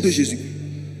Jesus. nom de Jésus.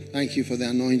 Thank you for the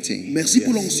anointing. Merci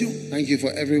pour l'onction. Thank you for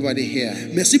everybody here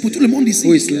Merci pour tout le monde ici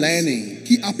who is learning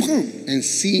qui apprend and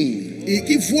seeing et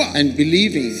qui voit and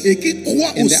believing et qui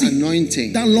croit in the aussi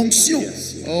anointing. dans l'onction.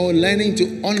 Oh, learning to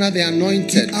honor the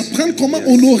anointed. Apprendre comment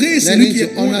honorer celui Learning qui est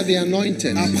to honor loin. the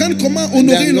anointed. Apprendre comment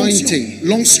honorer The l'onction. anointing.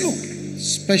 L'onction.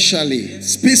 Specially.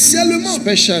 Spécialement.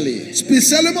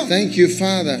 Spécialement. Thank you,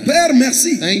 Father. Père,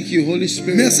 merci. Thank you, Holy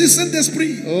Spirit. Merci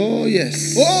Saint-Esprit. Oh,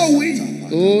 yes. Oh oui.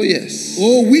 Oh, yes.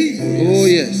 Oh oui. Oh,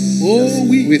 yes. Oh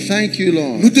oui. We thank you,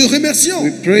 Lord. Nous te remercions.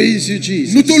 We praise you,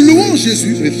 Jesus. Nous te louons,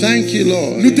 Jésus. We thank you,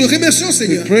 Lord. Nous te remercions, We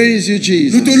Seigneur. praise you, Nous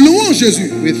Jesus. te louons, Jésus.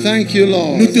 We thank you,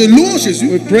 Lord. Nous te louons, Jésus.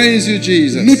 We praise you,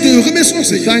 Jesus. Nous te remercions, We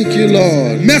Seigneur. thank you,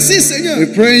 Lord. Merci, Seigneur. We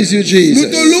praise you, Nous Jesus.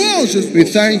 te louons, Jésus. We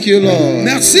thank you, Lord.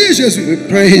 Merci, Jésus. We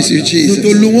praise you, Nous te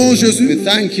Jesus. louons, We Jésus.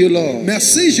 thank you, Lord.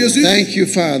 Merci, Jésus. Thank you,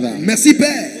 Father. Merci,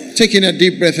 Père. Taking a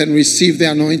deep breath and receive the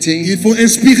anointing. Il faut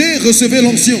inspirer, recevoir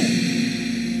l'onction.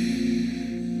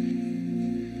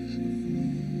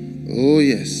 Oh,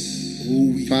 yes.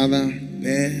 Oh oui. Father,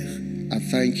 Père, I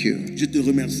thank you je te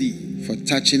remercie for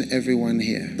touching everyone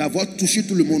here d'avoir touché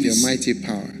tout le monde with your ici mighty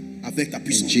power. avec ta In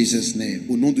puissance. Jesus' name.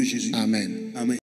 Au nom de Jésus. Amen. Amen.